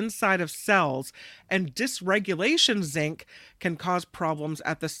vesicles inside of cells, and dysregulation zinc can cause problems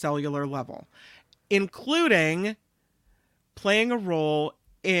at the cellular level, including playing a role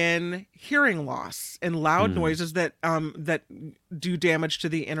in hearing loss and loud noises that do damage to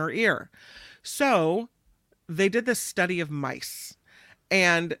the inner ear. So they did this study of mice,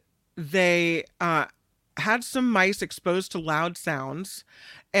 and they had some mice exposed to loud sounds,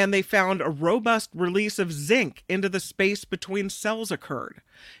 and they found a robust release of zinc into the space between cells occurred.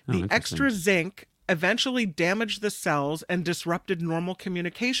 The extra zinc eventually damaged the cells and disrupted normal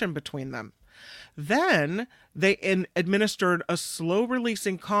communication between them. Then they administered a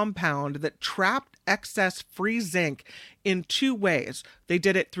slow-releasing compound that trapped excess free zinc in 2 ways. They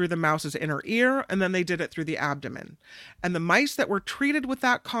did it through the mouse's inner ear, and then they did it through the abdomen. And the mice that were treated with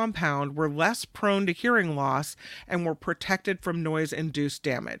that compound were less prone to hearing loss and were protected from noise-induced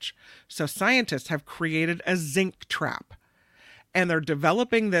damage. So scientists have created a zinc trap, and they're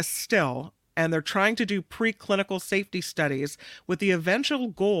developing this still. And they're trying to do preclinical safety studies with the eventual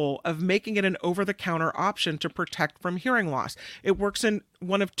goal of making it an over-the-counter option to protect from hearing loss. It works in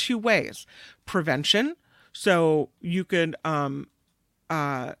one of 2 ways. Prevention, so you could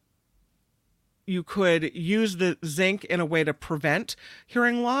you could use the zinc in a way to prevent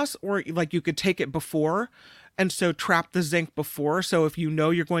hearing loss, or like you could take it before and so trap the zinc before. So if you know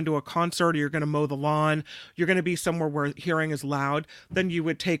you're going to a concert or you're going to mow the lawn, you're going to be somewhere where hearing is loud, then you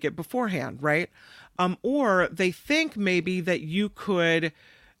would take it beforehand, right? Or they think maybe that you could,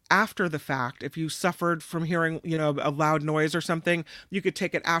 after the fact, if you suffered from hearing, a loud noise or something, you could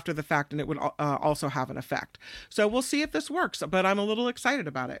take it after the fact and it would also have an effect. So we'll see if this works, but I'm a little excited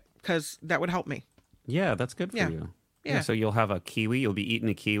about it because that would help me. Yeah, that's good for you. Yeah. So you'll have a kiwi. You'll be eating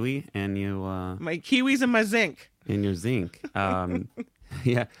a kiwi, and you my kiwis and my zinc. And your zinc.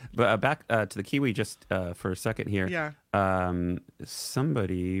 Yeah, but back to the kiwi just for a second here. Yeah.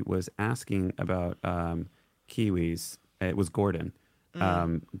 Somebody was asking about kiwis. It was Gordon.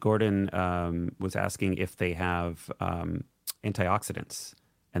 Gordon was asking if they have antioxidants,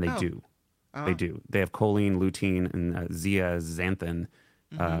 and they do. They do. They have choline, lutein, and zeaxanthin.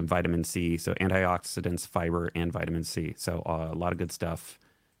 Vitamin C, so antioxidants, fiber, and vitamin C. So a lot of good stuff,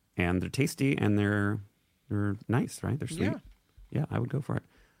 and they're tasty and they're nice, right? They're sweet. Yeah, I would go for it.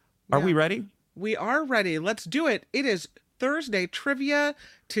 Are we ready? We are ready. Let's do it. It is Thursday trivia.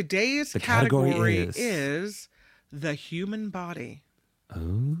 Today's category is the human body.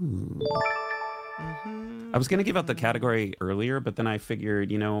 Oh. I was going to give out the category earlier, but then I figured,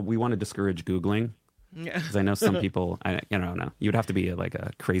 we want to discourage Googling. Yeah, because I know some people. I don't know. You'd have to be like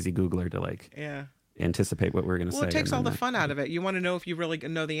a crazy Googler to anticipate what we're going to say. Well, it takes all the fun out of it. You want to know if you really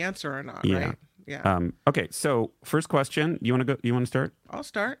know the answer or not, right? Yeah. Okay. So first question. You want to go? You want to start? I'll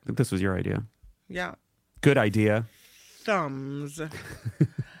start. I think this was your idea. Yeah. Good idea. Thumbs.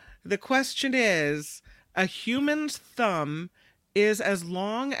 The question is: a human's thumb is as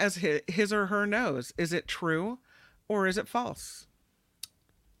long as his or her nose. Is it true, or is it false?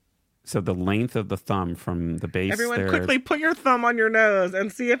 So the length of the thumb from the base. Everyone, quickly put your thumb on your nose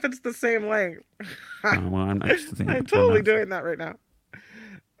and see if it's the same length. Well, I'm totally doing that right now.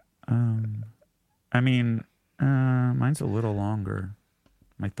 Mine's a little longer.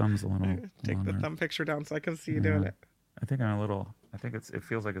 My thumb's a little Take longer. the thumb picture down so I can see you doing it. I think it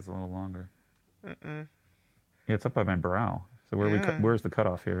feels like it's a little longer. Yeah, it's up by my brow. So where's the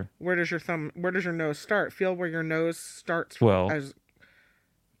cutoff here? Where does your nose start? Feel where your nose starts as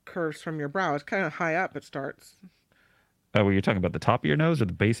curves from your brow. It's kind of high up it starts. Oh, well, you're talking about the top of your nose or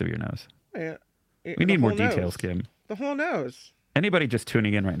the base of your nose? Yeah. We need more details, Kim. The whole nose. Anybody just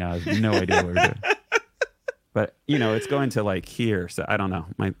tuning in right now has no idea what we're doing. But, it's going to like here. So I don't know.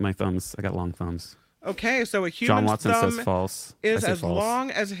 My thumbs, I got long thumbs. Okay, so a human's John Watson thumb says false. Is as false.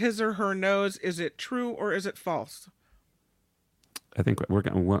 Long as his or her nose. Is it true or is it false? I think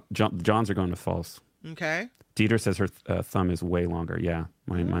John's are going to false. Okay. Dieter says her thumb is way longer. Yeah,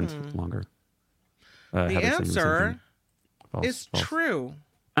 mine's longer. The answer is false. True.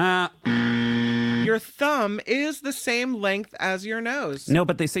 Your thumb is the same length as your nose. No,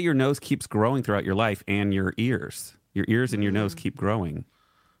 but they say your nose keeps growing throughout your life, and your ears. Your ears and your nose keep growing.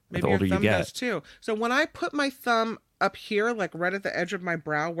 Maybe the older your thumb you get. does too. So when I put my thumb up here, like right at the edge of my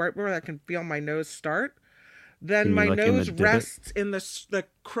brow, right where I can feel my nose start, then my nose rests in the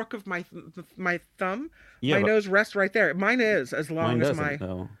crook of my thumb. Yeah, my nose rests right there. Mine is as long as my.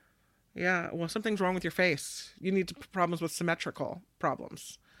 Though. Yeah, well, something's wrong with your face. You need problems with symmetrical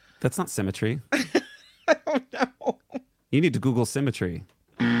problems. That's not symmetry. I don't know. You need to Google symmetry.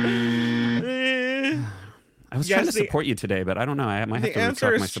 I was trying to support you today, but I don't know. I might have to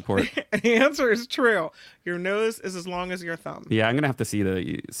retract my support. The answer is true. Your nose is as long as your thumb. Yeah, I'm going to have to see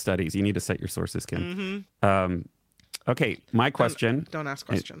the studies. You need to cite your sources, Kim. Okay, my question. Don't ask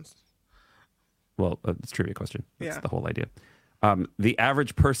questions. Well, it's a trivia question. That's the whole idea. The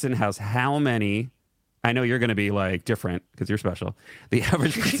average person has how many? I know you're going to be like different because you're special. The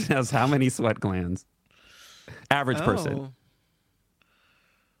average person has how many sweat glands? Average person.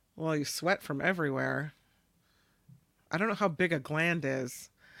 Well, you sweat from everywhere. I don't know how big a gland is.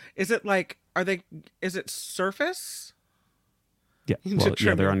 Is it like, is it surface? Yeah. Well,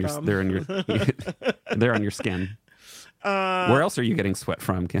 yeah, they're on your skin. Where else are you getting sweat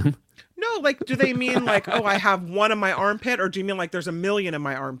from, Kim? No, like, do they mean like, oh, I have one in my armpit, or do you mean like there's a million in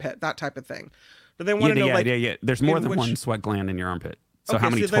my armpit, that type of thing? Do they want to know like? Yeah. There's more than one sweat gland in your armpit. So how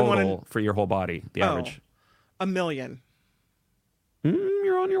many total for your whole body? The average. 1 million.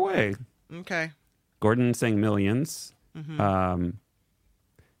 You're on your way. Okay. Gordon saying millions.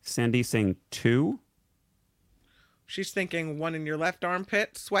 Sandy saying 2. She's thinking 1 in your left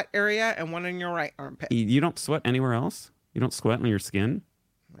armpit sweat area and 1 in your right armpit. You don't sweat anywhere else? You don't sweat on your skin?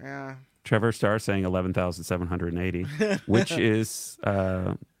 Yeah. Trevor Starr saying 11,780, which is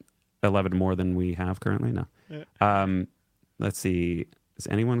 11 more than we have currently. No. Yeah. Let's see.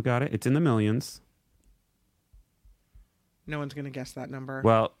 Has anyone got it? It's in the millions. No one's going to guess that number.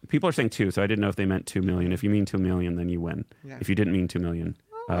 Well, people are saying 2, so I didn't know if they meant 2 million. If you mean 2 million, then you win. Yeah. If you didn't mean 2 million.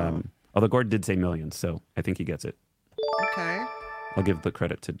 Although Gordon did say millions, so I think he gets it. Okay. I'll give the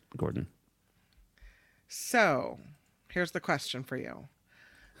credit to Gordon. So, here's the question for you.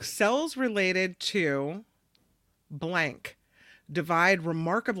 Cells related to blank divide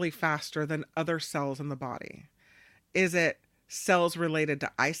remarkably faster than other cells in the body. Is it cells related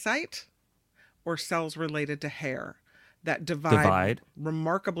to eyesight or cells related to hair that divide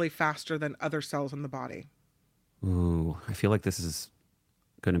remarkably faster than other cells in the body? Ooh, I feel like this is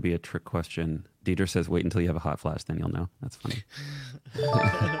going to be a trick question. Deidre says, wait until you have a hot flash, then you'll know. That's funny.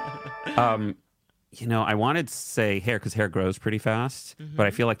 I wanted to say hair because hair grows pretty fast, but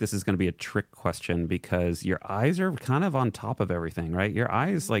I feel like this is going to be a trick question because your eyes are kind of on top of everything, right? Your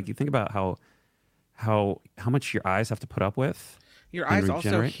eyes, like you think about how much your eyes have to put up with. Your eyes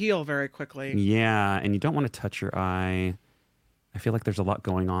also heal very quickly. Yeah, and you don't want to touch your eye. I feel like there's a lot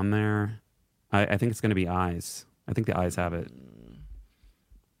going on there. I think it's going to be eyes. I think the eyes have it.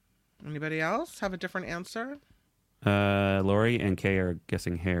 Anybody else have a different answer? Lori and Kay are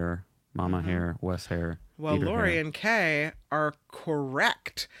guessing hair. Mama hair, Wes hair. Well, Peter Lori hair. and Kay are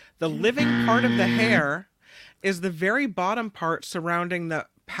correct. The living part of the hair is the very bottom part surrounding the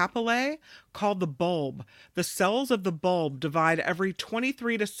papillae called the bulb. The cells of the bulb divide every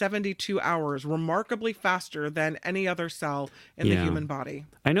 23 to 72 hours, remarkably faster than any other cell in the human body.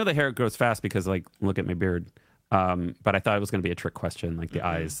 I know the hair grows fast because, like, look at my beard. But I thought it was going to be a trick question, like the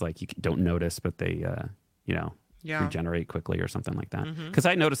eyes, like you don't notice, but they, regenerate quickly or something like that. Because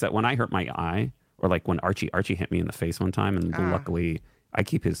I noticed that when I hurt my eye, or like when Archie hit me in the face one time, and luckily I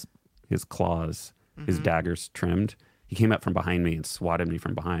keep his claws, his daggers trimmed. He came up from behind me and swatted me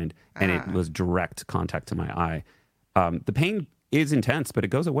from behind, and it was direct contact to my eye. The pain is intense, but it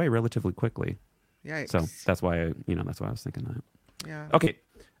goes away relatively quickly. Yikes. So that's why I was thinking that. Yeah. Okay.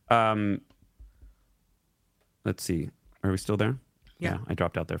 Let's see. Are we still there? Yeah. I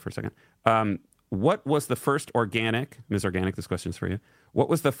dropped out there for a second. What was the first organic, Ms. Organic, this question's for you. What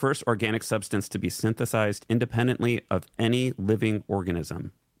was the first organic substance to be synthesized independently of any living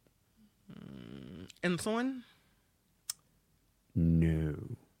organism? Insulin? No.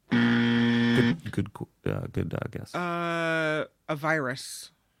 Good guess. A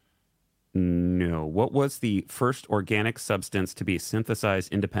virus. No. What was the first organic substance to be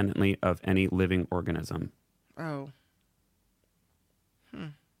synthesized independently of any living organism? Oh.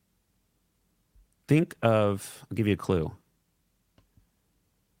 Think of, I'll give you a clue.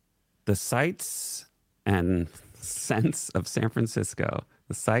 The sights and scents of San Francisco.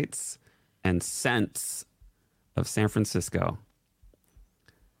 The sights and scents of San Francisco.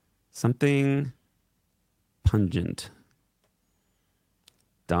 Something pungent.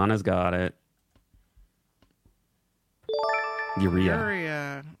 Donna's got it.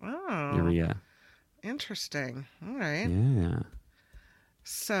 Urea. Oh. Urea. Interesting. All right. Yeah.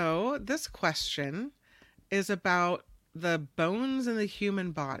 So this question is about the bones in the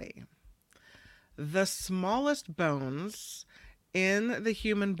human body. The smallest bones in the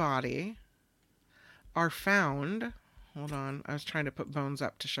human body are found. Hold on. I was trying to put bones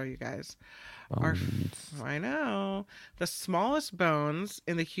up to show you guys. I know. The smallest bones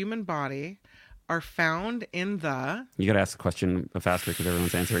in the human body are found in the... You got to ask the question faster because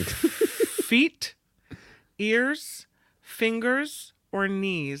everyone's answering. feet, ears, fingers, or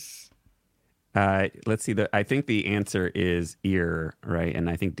knees? Let's see. I think the answer is ear, right? And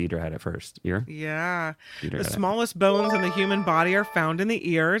I think Deidre had it first. Ear? Yeah. Deidre The smallest bones in the human body are found in the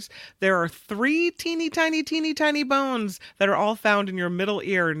ears. There are 3 teeny tiny bones that are all found in your middle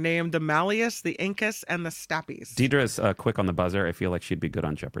ear, named the malleus, the incus, and the stapes. Deidre's quick on the buzzer. I feel like she'd be good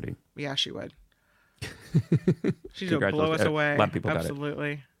on Jeopardy. Yeah, she would. She's going to blow us away. A lot of people got it.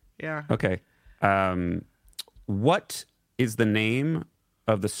 Absolutely. Yeah. Okay. What is the name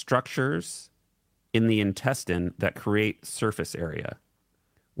of the structures in the intestine that create surface area?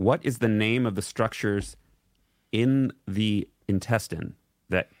 What is the name of the structures in the intestine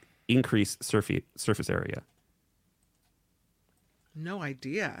that increase surface area? No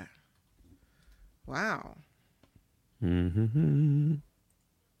idea. Wow. Mm-hmm.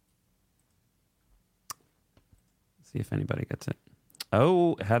 See if anybody gets it.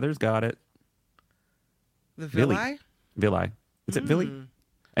 Oh, Heather's got it. The villi? Villi. Is it villi?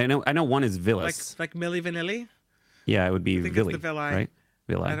 I know one is villus. Like Milli Vanilli? Yeah, it would be I think villi. it's the villi. Right?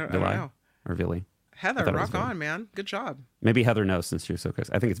 Villi. I don't know. Or villi. Heather, rock on, man. Good job. Maybe Heather knows since she was so close.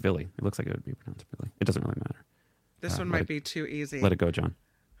 I think it's villi. It looks like it would be pronounced villi. It doesn't really matter. This one might be too easy. Let it go, John.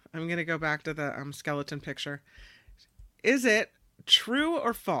 I'm going to go back to the skeleton picture. Is it True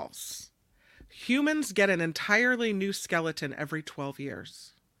or false? Humans get an entirely new skeleton every 12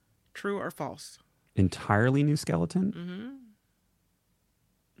 years. True or false? Entirely new skeleton?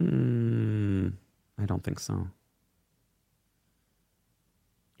 I don't think so.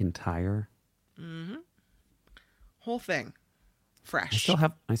 Entire? Whole thing. Fresh.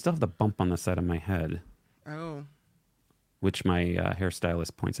 I still have the bump on the side of my head. Oh. Which my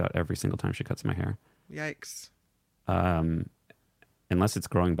hairstylist points out every single time she cuts my hair. Yikes. Unless it's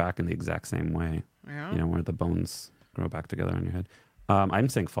growing back in the exact same way. Yeah. You know, where the bones grow back together on your head. I'm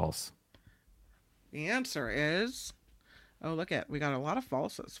saying false. The answer is... Oh, look at... We got a lot of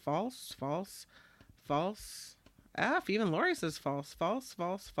falses. False, false, false. F. Even Lori says false. False,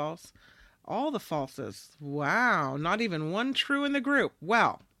 false, false. All the falses. Wow. Not even one true in the group.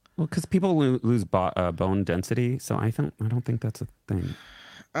 Well, because people lose bone density, so I don't think that's a thing.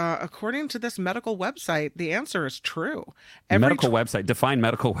 According to this medical website, the answer is true. Website. Define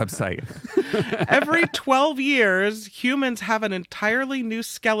medical website. Every 12 years, humans have an entirely new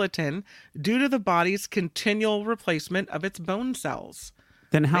skeleton due to the body's continual replacement of its bone cells.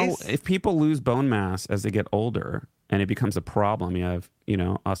 Then if people lose bone mass as they get older and it becomes a problem, you have,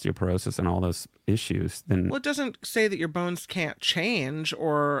 osteoporosis and all those issues, then... Well, it doesn't say that your bones can't change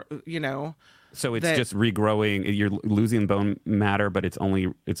or, So it's just regrowing. You're losing bone matter, but it's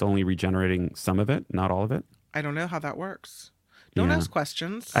only regenerating some of it, not all of it. I don't know how that works. Don't ask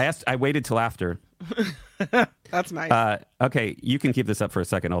questions. I waited till after. That's nice. Okay, you can keep this up for a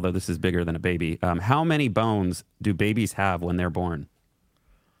second, although this is bigger than a baby. How many bones do babies have when they're born?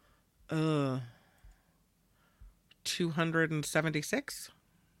 276?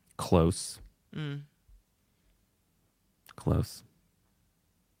 Close. Close.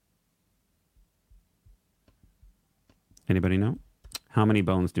 Anybody know? How many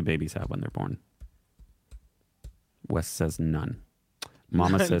bones do babies have when they're born? Wes says none.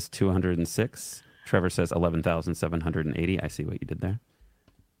 Mama says 206. Trevor says 11,780. I see what you did there.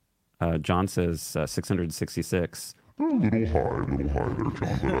 John says 666. A little high there,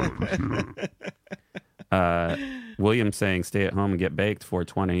 John, but I appreciate it. William saying stay at home and get baked,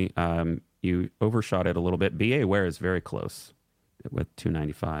 420. You overshot it a little bit. B.A. Ware is very close with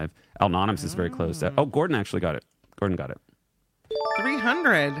 295. Anonymous is very close. Gordon actually got it. Gordon got it.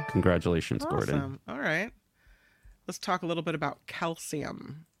 300. Congratulations, Awesome. Gordon. All right. Let's talk a little bit about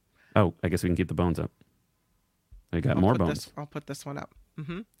calcium. Oh, I guess we can keep the bones up. I got more bones. I'll put this one up.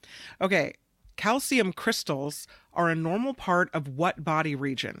 Okay. Calcium crystals are a normal part of what body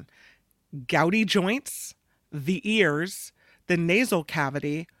region? Gouty joints, the ears, the nasal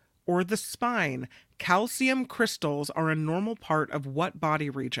cavity, or the spine. Calcium crystals are a normal part of what body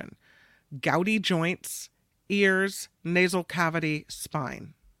region? Gouty joints, ears, nasal cavity,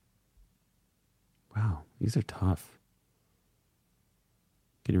 spine. Wow, these are tough.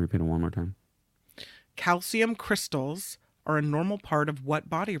 Can you repeat them one more time? Calcium crystals are a normal part of what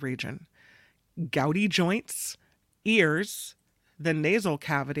body region? Gouty joints, ears, the nasal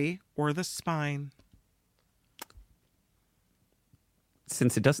cavity, or the spine.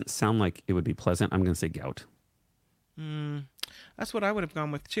 Since it doesn't sound like it would be pleasant, I'm going to say gout. That's what I would have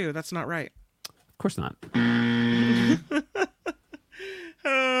gone with too. That's not right. Of course not.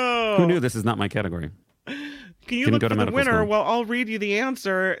 Oh. Who knew this is not my category? Can you look for the winner? Well, I'll read you the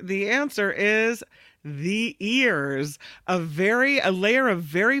answer. The answer is the ears. A layer of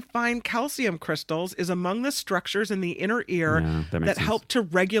very fine calcium crystals is among the structures in the inner ear that help to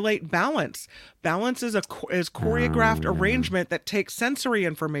regulate balance. Balance is choreographed arrangement that takes sensory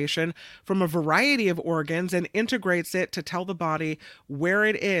information from a variety of organs and integrates it to tell the body where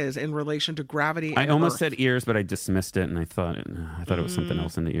it is in relation to gravity. I almost said ears, but I dismissed it, and I thought it was something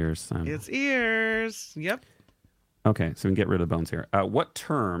else in the ears. It's ears. Yep. Okay, so we can get rid of the bones here.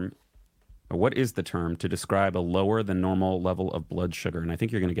 What is the term to describe a lower than normal level of blood sugar? And I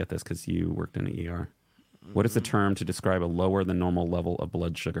think you're going to get this because you worked in the ER. What is the term to describe a lower than normal level of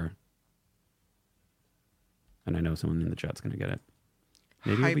blood sugar? And I know someone in the chat's going to get it.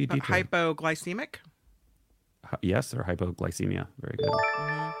 Maybe it'll be detailed. Hypoglycemic? Yes, or hypoglycemia. Very good.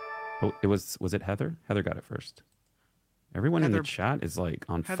 Oh, was it Heather? Heather got it first. Everyone in the chat is like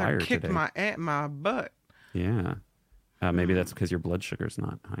on fire today. Heather kicked my butt. Yeah. Maybe that's because your blood sugar's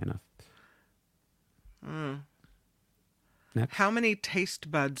not high enough. Next. How many taste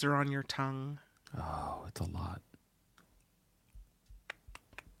buds are on your tongue? Oh, it's a lot.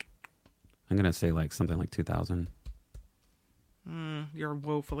 I'm going to say something like 2,000. You're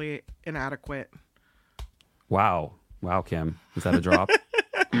woefully inadequate. Wow. Wow, Kim. Is that a drop?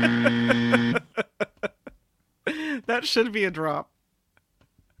 That should be a drop.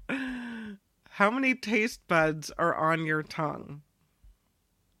 How many taste buds are on your tongue?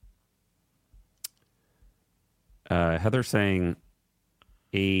 Heather's saying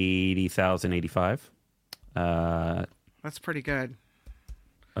 80,085. That's pretty good.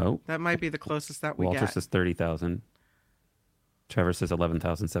 Oh. That might be the closest that we Walter get. says 30,000. Trevor says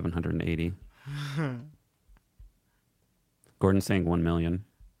 11,780. Gordon's saying 1 million.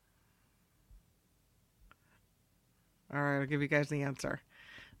 All right, I'll give you guys the answer.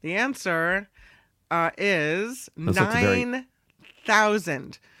 The answer is This looks very-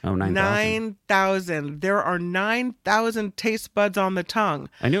 9,000. Oh, 9,000. 9,000. There are 9,000 taste buds on the tongue.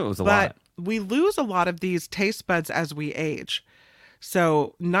 I knew it was a But lot. we lose a lot of these taste buds as we age.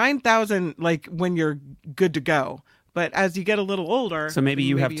 So 9,000, like when you're good to go. But as you get a little older. So maybe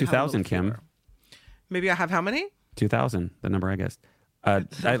you have a 2,000, little Kim. fewer. Maybe I have how many? 2,000, the number I guessed. I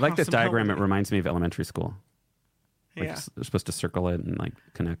like this diagram. It possibility. reminds me of elementary school. Like Yeah. They're supposed to circle it and like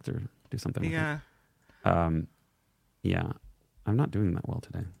connect or do something with Yeah. it. Yeah. I'm not doing that well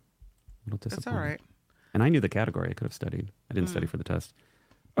today. A little That's disappointed. all right. And I knew the category. I could have studied. I didn't study for the test.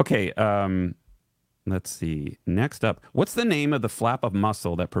 Okay. Let's see. Next up, what's the name of the flap of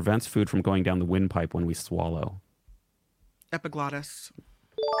muscle that prevents food from going down the windpipe when we swallow? Epiglottis.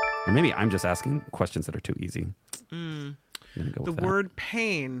 Or maybe I'm just asking questions that are too easy. I'm gonna go The with that. word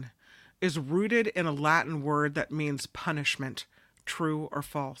pain is rooted in a Latin word that means punishment. True or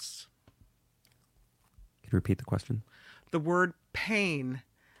false? Can you repeat the question? The word pain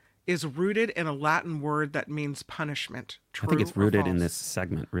is rooted in a Latin word that means punishment. True I think it's or rooted in false? this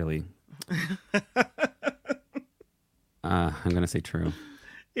segment, really. I'm going to say true.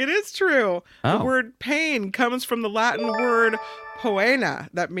 It is true. Oh. The word pain comes from the Latin word poena,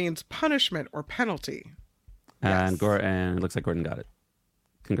 that means punishment or penalty. And, Yes. and it looks like Gordon got it.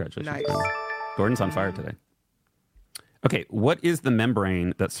 Congratulations. Nice. Gordon. Gordon's on fire today. Okay, what is the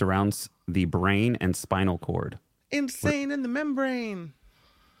membrane that surrounds the brain and spinal cord? Insane in the membrane.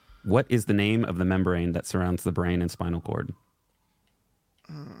 What is the name of the membrane that surrounds the brain and spinal cord?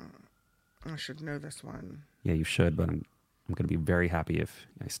 I should know this one. Yeah, you should, but I'm going to be very happy if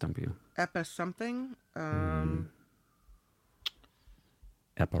I stump you. Epa something? Epa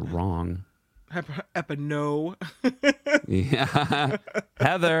wrong. Epa no. Yeah.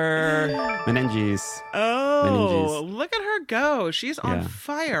 Heather. Meninges. Oh, Meninges. look at her go. She's on Yeah.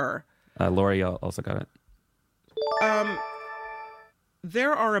 fire. Lori also got it.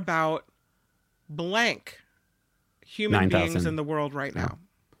 There are about blank human 9,000. beings in the world right now.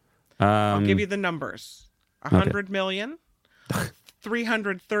 I'll give you the numbers. 100 million,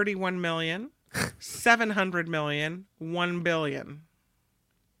 331 million, 700 million, 1 billion.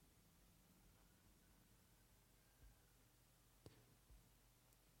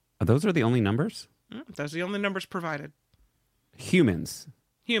 Those are the only numbers? Those are the only numbers provided. Humans.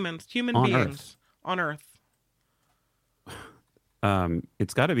 Humans, human On beings on Earth.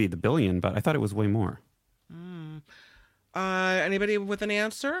 It's got to be the billion, but I thought it was way more. Anybody with an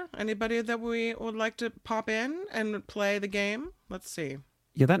answer? Anybody that we would like to pop in and play the game? Let's see.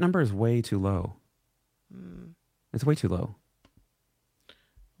 Yeah, that number is way too low. It's way too low.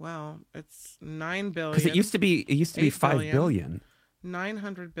 Well, it's 9 billion. Because it used to be 8 5 billion. billion.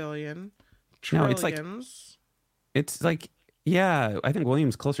 900 billion. No, it's like- Trillions. It's like, yeah, I think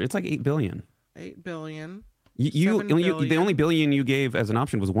William's closer. It's like 8 billion. 8 billion. You 7 the billion. only billion you gave as an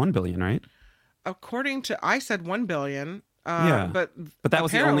option was 1 billion, right? According to, I said 1 billion. Yeah. But But that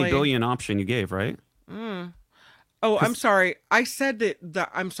was the only apparently- billion option you gave, right? Oh, I'm sorry. I said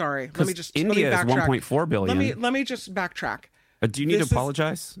that. I'm sorry. Let me Because just India let is me backtrack. 1.4 billion. Let me just backtrack. Do you need this to is-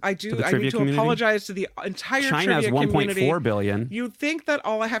 apologize? I to do. the I trivia need to community? apologize to the entire China has trivia community. 1.4 billion. You'd think that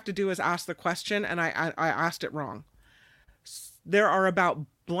all I have to do is ask the question, and I asked it wrong. There are about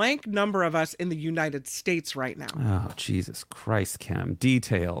blank number of us in the United States right now. Oh, Jesus Christ, Kim.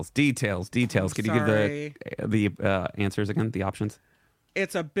 Details. Can you sorry. give the answers again, the options?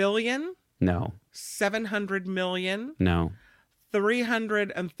 It's 1 billion, No. 700 million, No.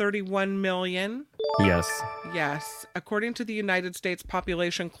 331 million. Yes. Yes, according to the United States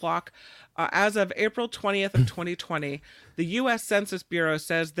population clock, as of April 20th of 2020, the U.S. Census Bureau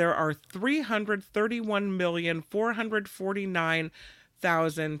says there are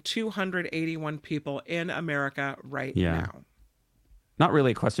 331,449,281 people in America right Yeah. now. Not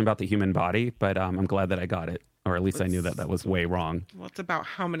really a question about the human body, but I'm glad that I got it. Or at least I knew that was way wrong. Well, it's about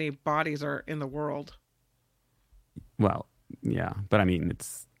how many bodies are in the world. Well, yeah. But I mean,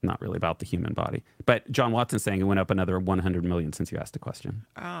 it's not really about the human body. But John Watson's saying it went up another 100 million since you asked the question.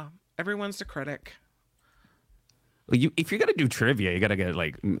 Everyone's the critic. Well, if you're going to do trivia, you got to get it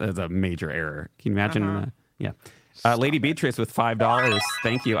like as a major error. Can you imagine? Yeah. Lady Beatrice with $5.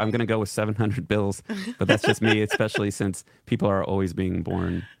 Thank you. I'm going to go with 700 bills, but that's just me, especially since people are always being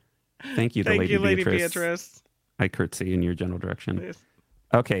born. Thank you to Thank Lady you, Lady Beatrice. Beatrice. I curtsy in your general direction. Please.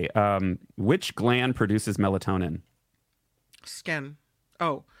 Okay. Which gland produces melatonin? Skin.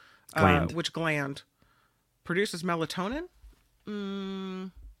 Oh. Gland. Which gland produces melatonin?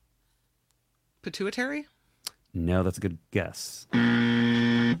 Pituitary? No, that's a good guess.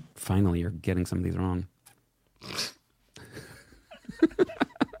 Finally, you're getting some of these wrong.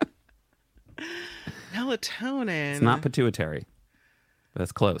 Melatonin. It's not pituitary, but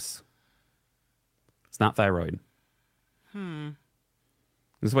that's close. It's not thyroid.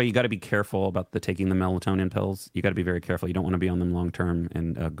 This is why you got to be careful about taking the melatonin pills. You got to be very careful. You don't want to be on them long term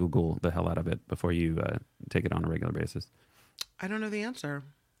and Google the hell out of it before you take it on a regular basis. I don't know the answer.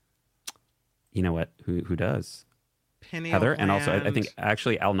 You know what? Who does? Pineal Heather, gland. and also I think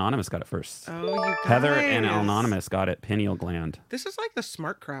actually Al Anonymous got it first. Oh, you guys. Heather and Al Anonymous got it. Pineal gland. This is like the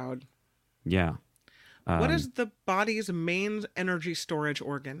smart crowd. Yeah. What is the body's main energy storage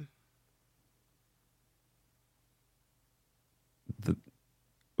organ?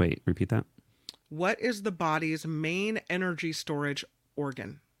 Wait, repeat that. What is the body's main energy storage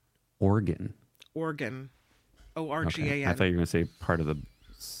organ? Organ. Organ. Okay. ORGAN. I thought you were going to say part of the.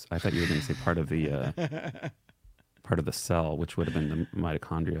 I thought you were going to say part of the. Part of the cell, which would have been the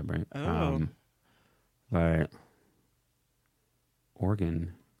mitochondria, right? Oh. Right.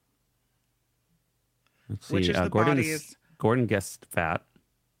 Organ. Let's see. Which is the body's... Gordon guessed fat.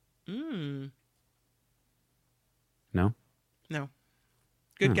 No? No.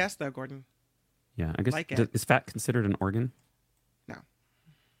 Good guess, though, Gordon. Yeah, I guess. Like it. Is fat considered an organ? No.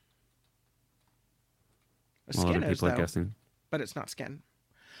 Well, Skin other is, people though, are guessing. but it's not skin.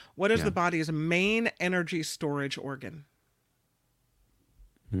 What is the body's main energy storage organ?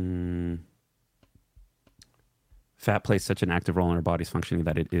 Fat plays such an active role in our body's functioning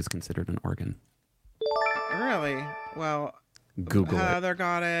that it is considered an organ. Really? Well, Google it. Heather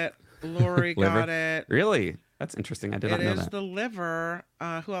got it. Lori got it. Really? That's interesting. I did not know It is that. the liver.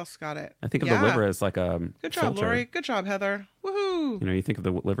 Who else got it? I think of the liver as like a Good job, filter. Lori. Good job, Heather. Woohoo! You know, you think of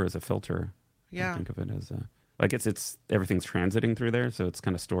the liver as a filter. Yeah. I think of it as like it's everything's transiting through there, so it's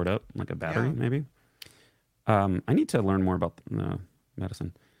kind of stored up like a battery, maybe. I need to learn more about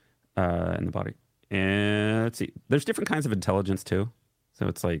medicine in the body. And let's see, there's different kinds of intelligence too. So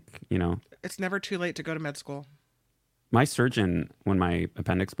it's like, you know, It's never too late to go to med school. my surgeon, when my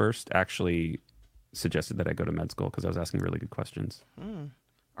appendix burst, actually suggested that I go to med school because I was asking really good questions.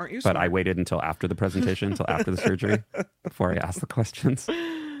 Aren't you But smart? I waited until after the presentation, until after the surgery, before I asked the questions.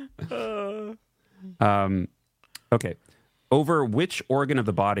 Okay. Over which organ of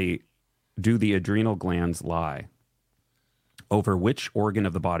the body do the adrenal glands lie? Over which organ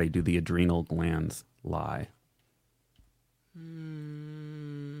of the body do the adrenal glands lie?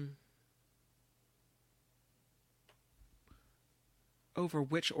 Over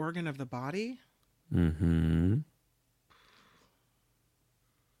which organ of the body? Mm-hmm.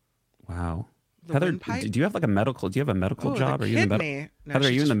 Wow. The Heather, windpipe? do you have like a medical? Do you have a medical Oh, job? the Are you in the kidney. No, Heather, are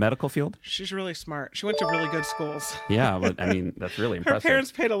she's you in the just- medical field? She's really smart. She went to really good schools. Yeah, but I mean that's really Her impressive.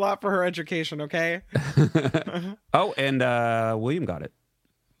 parents paid a lot for her education, okay? Oh, and William got it.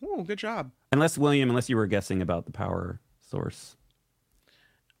 Oh, good job. Unless you were guessing about the power source.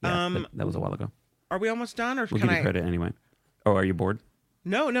 Yeah, that was a while ago. Are we almost done, or We'll can give you I? credit anyway. Oh, are you bored?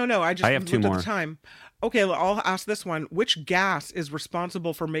 No. I just I have two looked at more. the time. Okay, well, I'll ask this one. Which gas is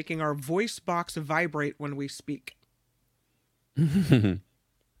responsible for making our voice box vibrate when we speak? I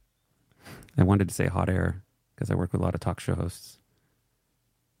wanted to say hot air because I work with a lot of talk show hosts.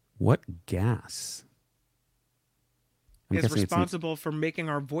 What gas? I'm Is guessing responsible for making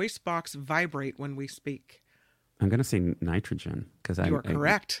our voice box vibrate when we speak? I'm going to say nitrogen because You are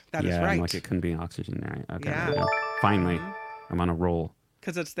correct. That is I'm right. like it couldn't be oxygen there. Okay, Yeah. there we go. Finally, I'm on a roll.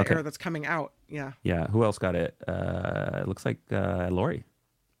 Because it's the Okay. air that's coming out. Yeah. Yeah, who else got it? It looks like Lori.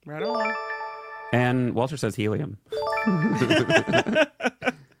 Right on. And Walter says helium.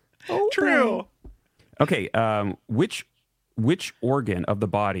 True. Okay, which organ of the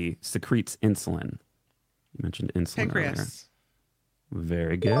body secretes insulin? You mentioned insulin earlier. Pancreas.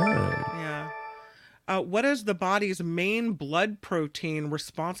 Very good. Yeah. What is the body's main blood protein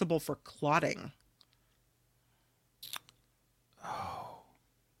responsible for clotting?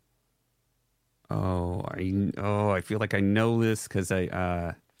 I feel like I know this because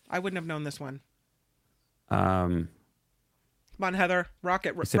I wouldn't have known this one. um Come on, Heather.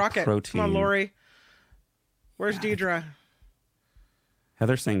 Rocket. said Rocket. protein. Come on, Lori. Where's Deidre?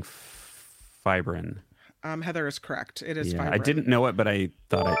 Heather's saying fibrin. Heather is correct. It is Yeah, fibrin. I didn't know it, but I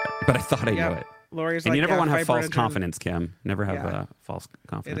thought I Yep. knew it. Lori's And like, you never yeah, want to have false fibrinogen. confidence, Kim. Never have Yeah. false It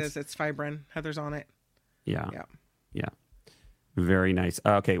confidence. is. It's fibrin. Heather's on it. Yeah. Yeah. Yeah. Very nice.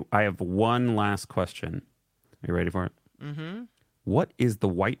 Okay, I have one last question. Are you ready for it? Mm-hmm. What is the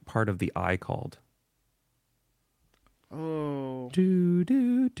white part of the eye called? Oh. Do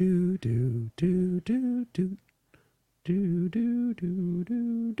do do do do do do do do do do do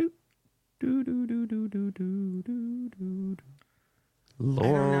do do do do do do do do.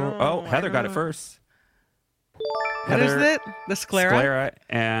 Laura. Oh, Heather got it first. What is it? The sclera? Sclera,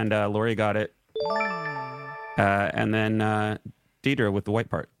 and Lori got it. And then Deidre with the white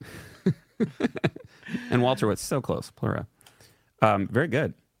part. And Walter was so close, pleura. Very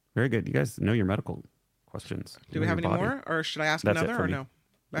good. Very good. You guys know your medical questions. Do we have any more? Or should I ask another or no?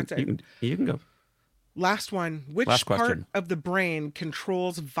 That's it. You can go. Last one. Which part of the brain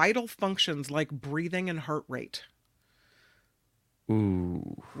controls vital functions like breathing and heart rate?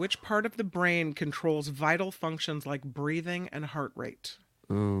 Ooh. Which part of the brain controls vital functions like breathing and heart rate?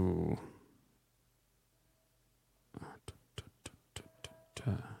 Ooh.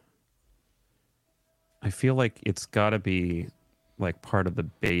 I feel like it's got to be like part of the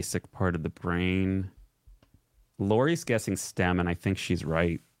basic part of the brain. Lori's guessing stem, and I think she's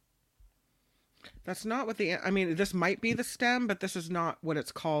right. That's not what I mean, this might be the stem, but this is not what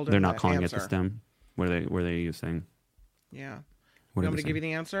it's called. They're not calling it the stem. What are they saying? Yeah. You want me to give you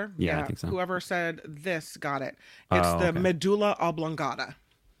the answer? Yeah, I think so. Whoever said this got it. It's the medulla oblongata.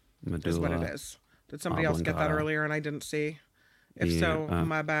 Is what it is. Did somebody else get that earlier and I didn't see? If so,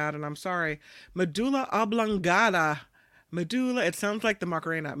 my bad, and I'm sorry. Medulla oblongata. Medulla, it sounds like the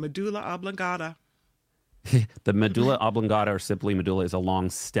Macarena. Medulla oblongata. The medulla oblongata, or simply medulla, is a long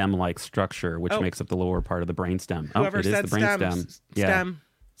stem-like structure which makes up the lower part of the brainstem. Whoever it is said the brainstem. Stem. Yeah.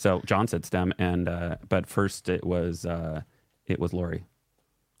 So John said stem, and but first it was Lori.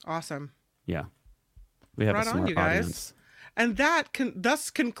 Awesome. Yeah, we have right a smart on, you guys. audience. And that thus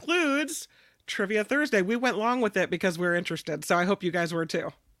concludes Trivia Thursday. We went long with it because we were interested, so I hope you guys were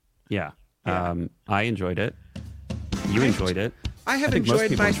too. Yeah. I enjoyed it. You enjoyed it. I have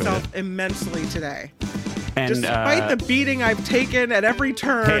enjoyed myself immensely today. And despite the beating I've taken at every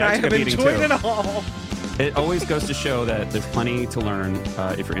turn, I have enjoyed it all. It always goes to show that there's plenty to learn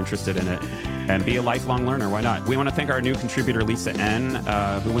if you're interested in it. And be a lifelong learner. Why not? We want to thank our new contributor, Lisa N.,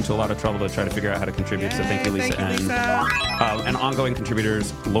 who went to a lot of trouble to try to figure out how to contribute. So thank you, Lisa N. Lisa. And ongoing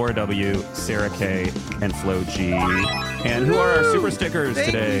contributors, Laura W., Sarah K., and Flo G. And who are our super stickers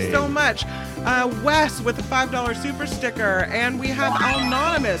today? Thank you so much. Wes with a $5 super sticker. And we have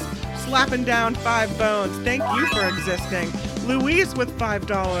Anonymous slapping down 5 bones. Thank you for existing. Louise with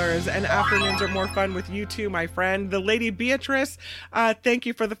 $5, and afternoons are more fun with you too, my friend. The Lady Beatrice, thank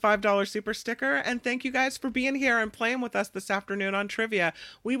you for the $5 super sticker, and thank you guys for being here and playing with us this afternoon on Trivia.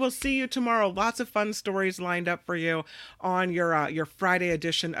 We will see you tomorrow. Lots of fun stories lined up for you on your Friday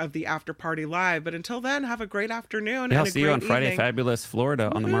edition of the After Party Live. But until then, have a great afternoon. Yeah, and I'll see you on Friday, evening. Fabulous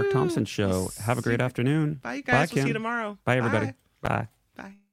Florida on the Mark Thompson Show. Have a great afternoon. Bye, you guys. Bye, We'll see Kim. you tomorrow. Bye, everybody. Bye. Bye.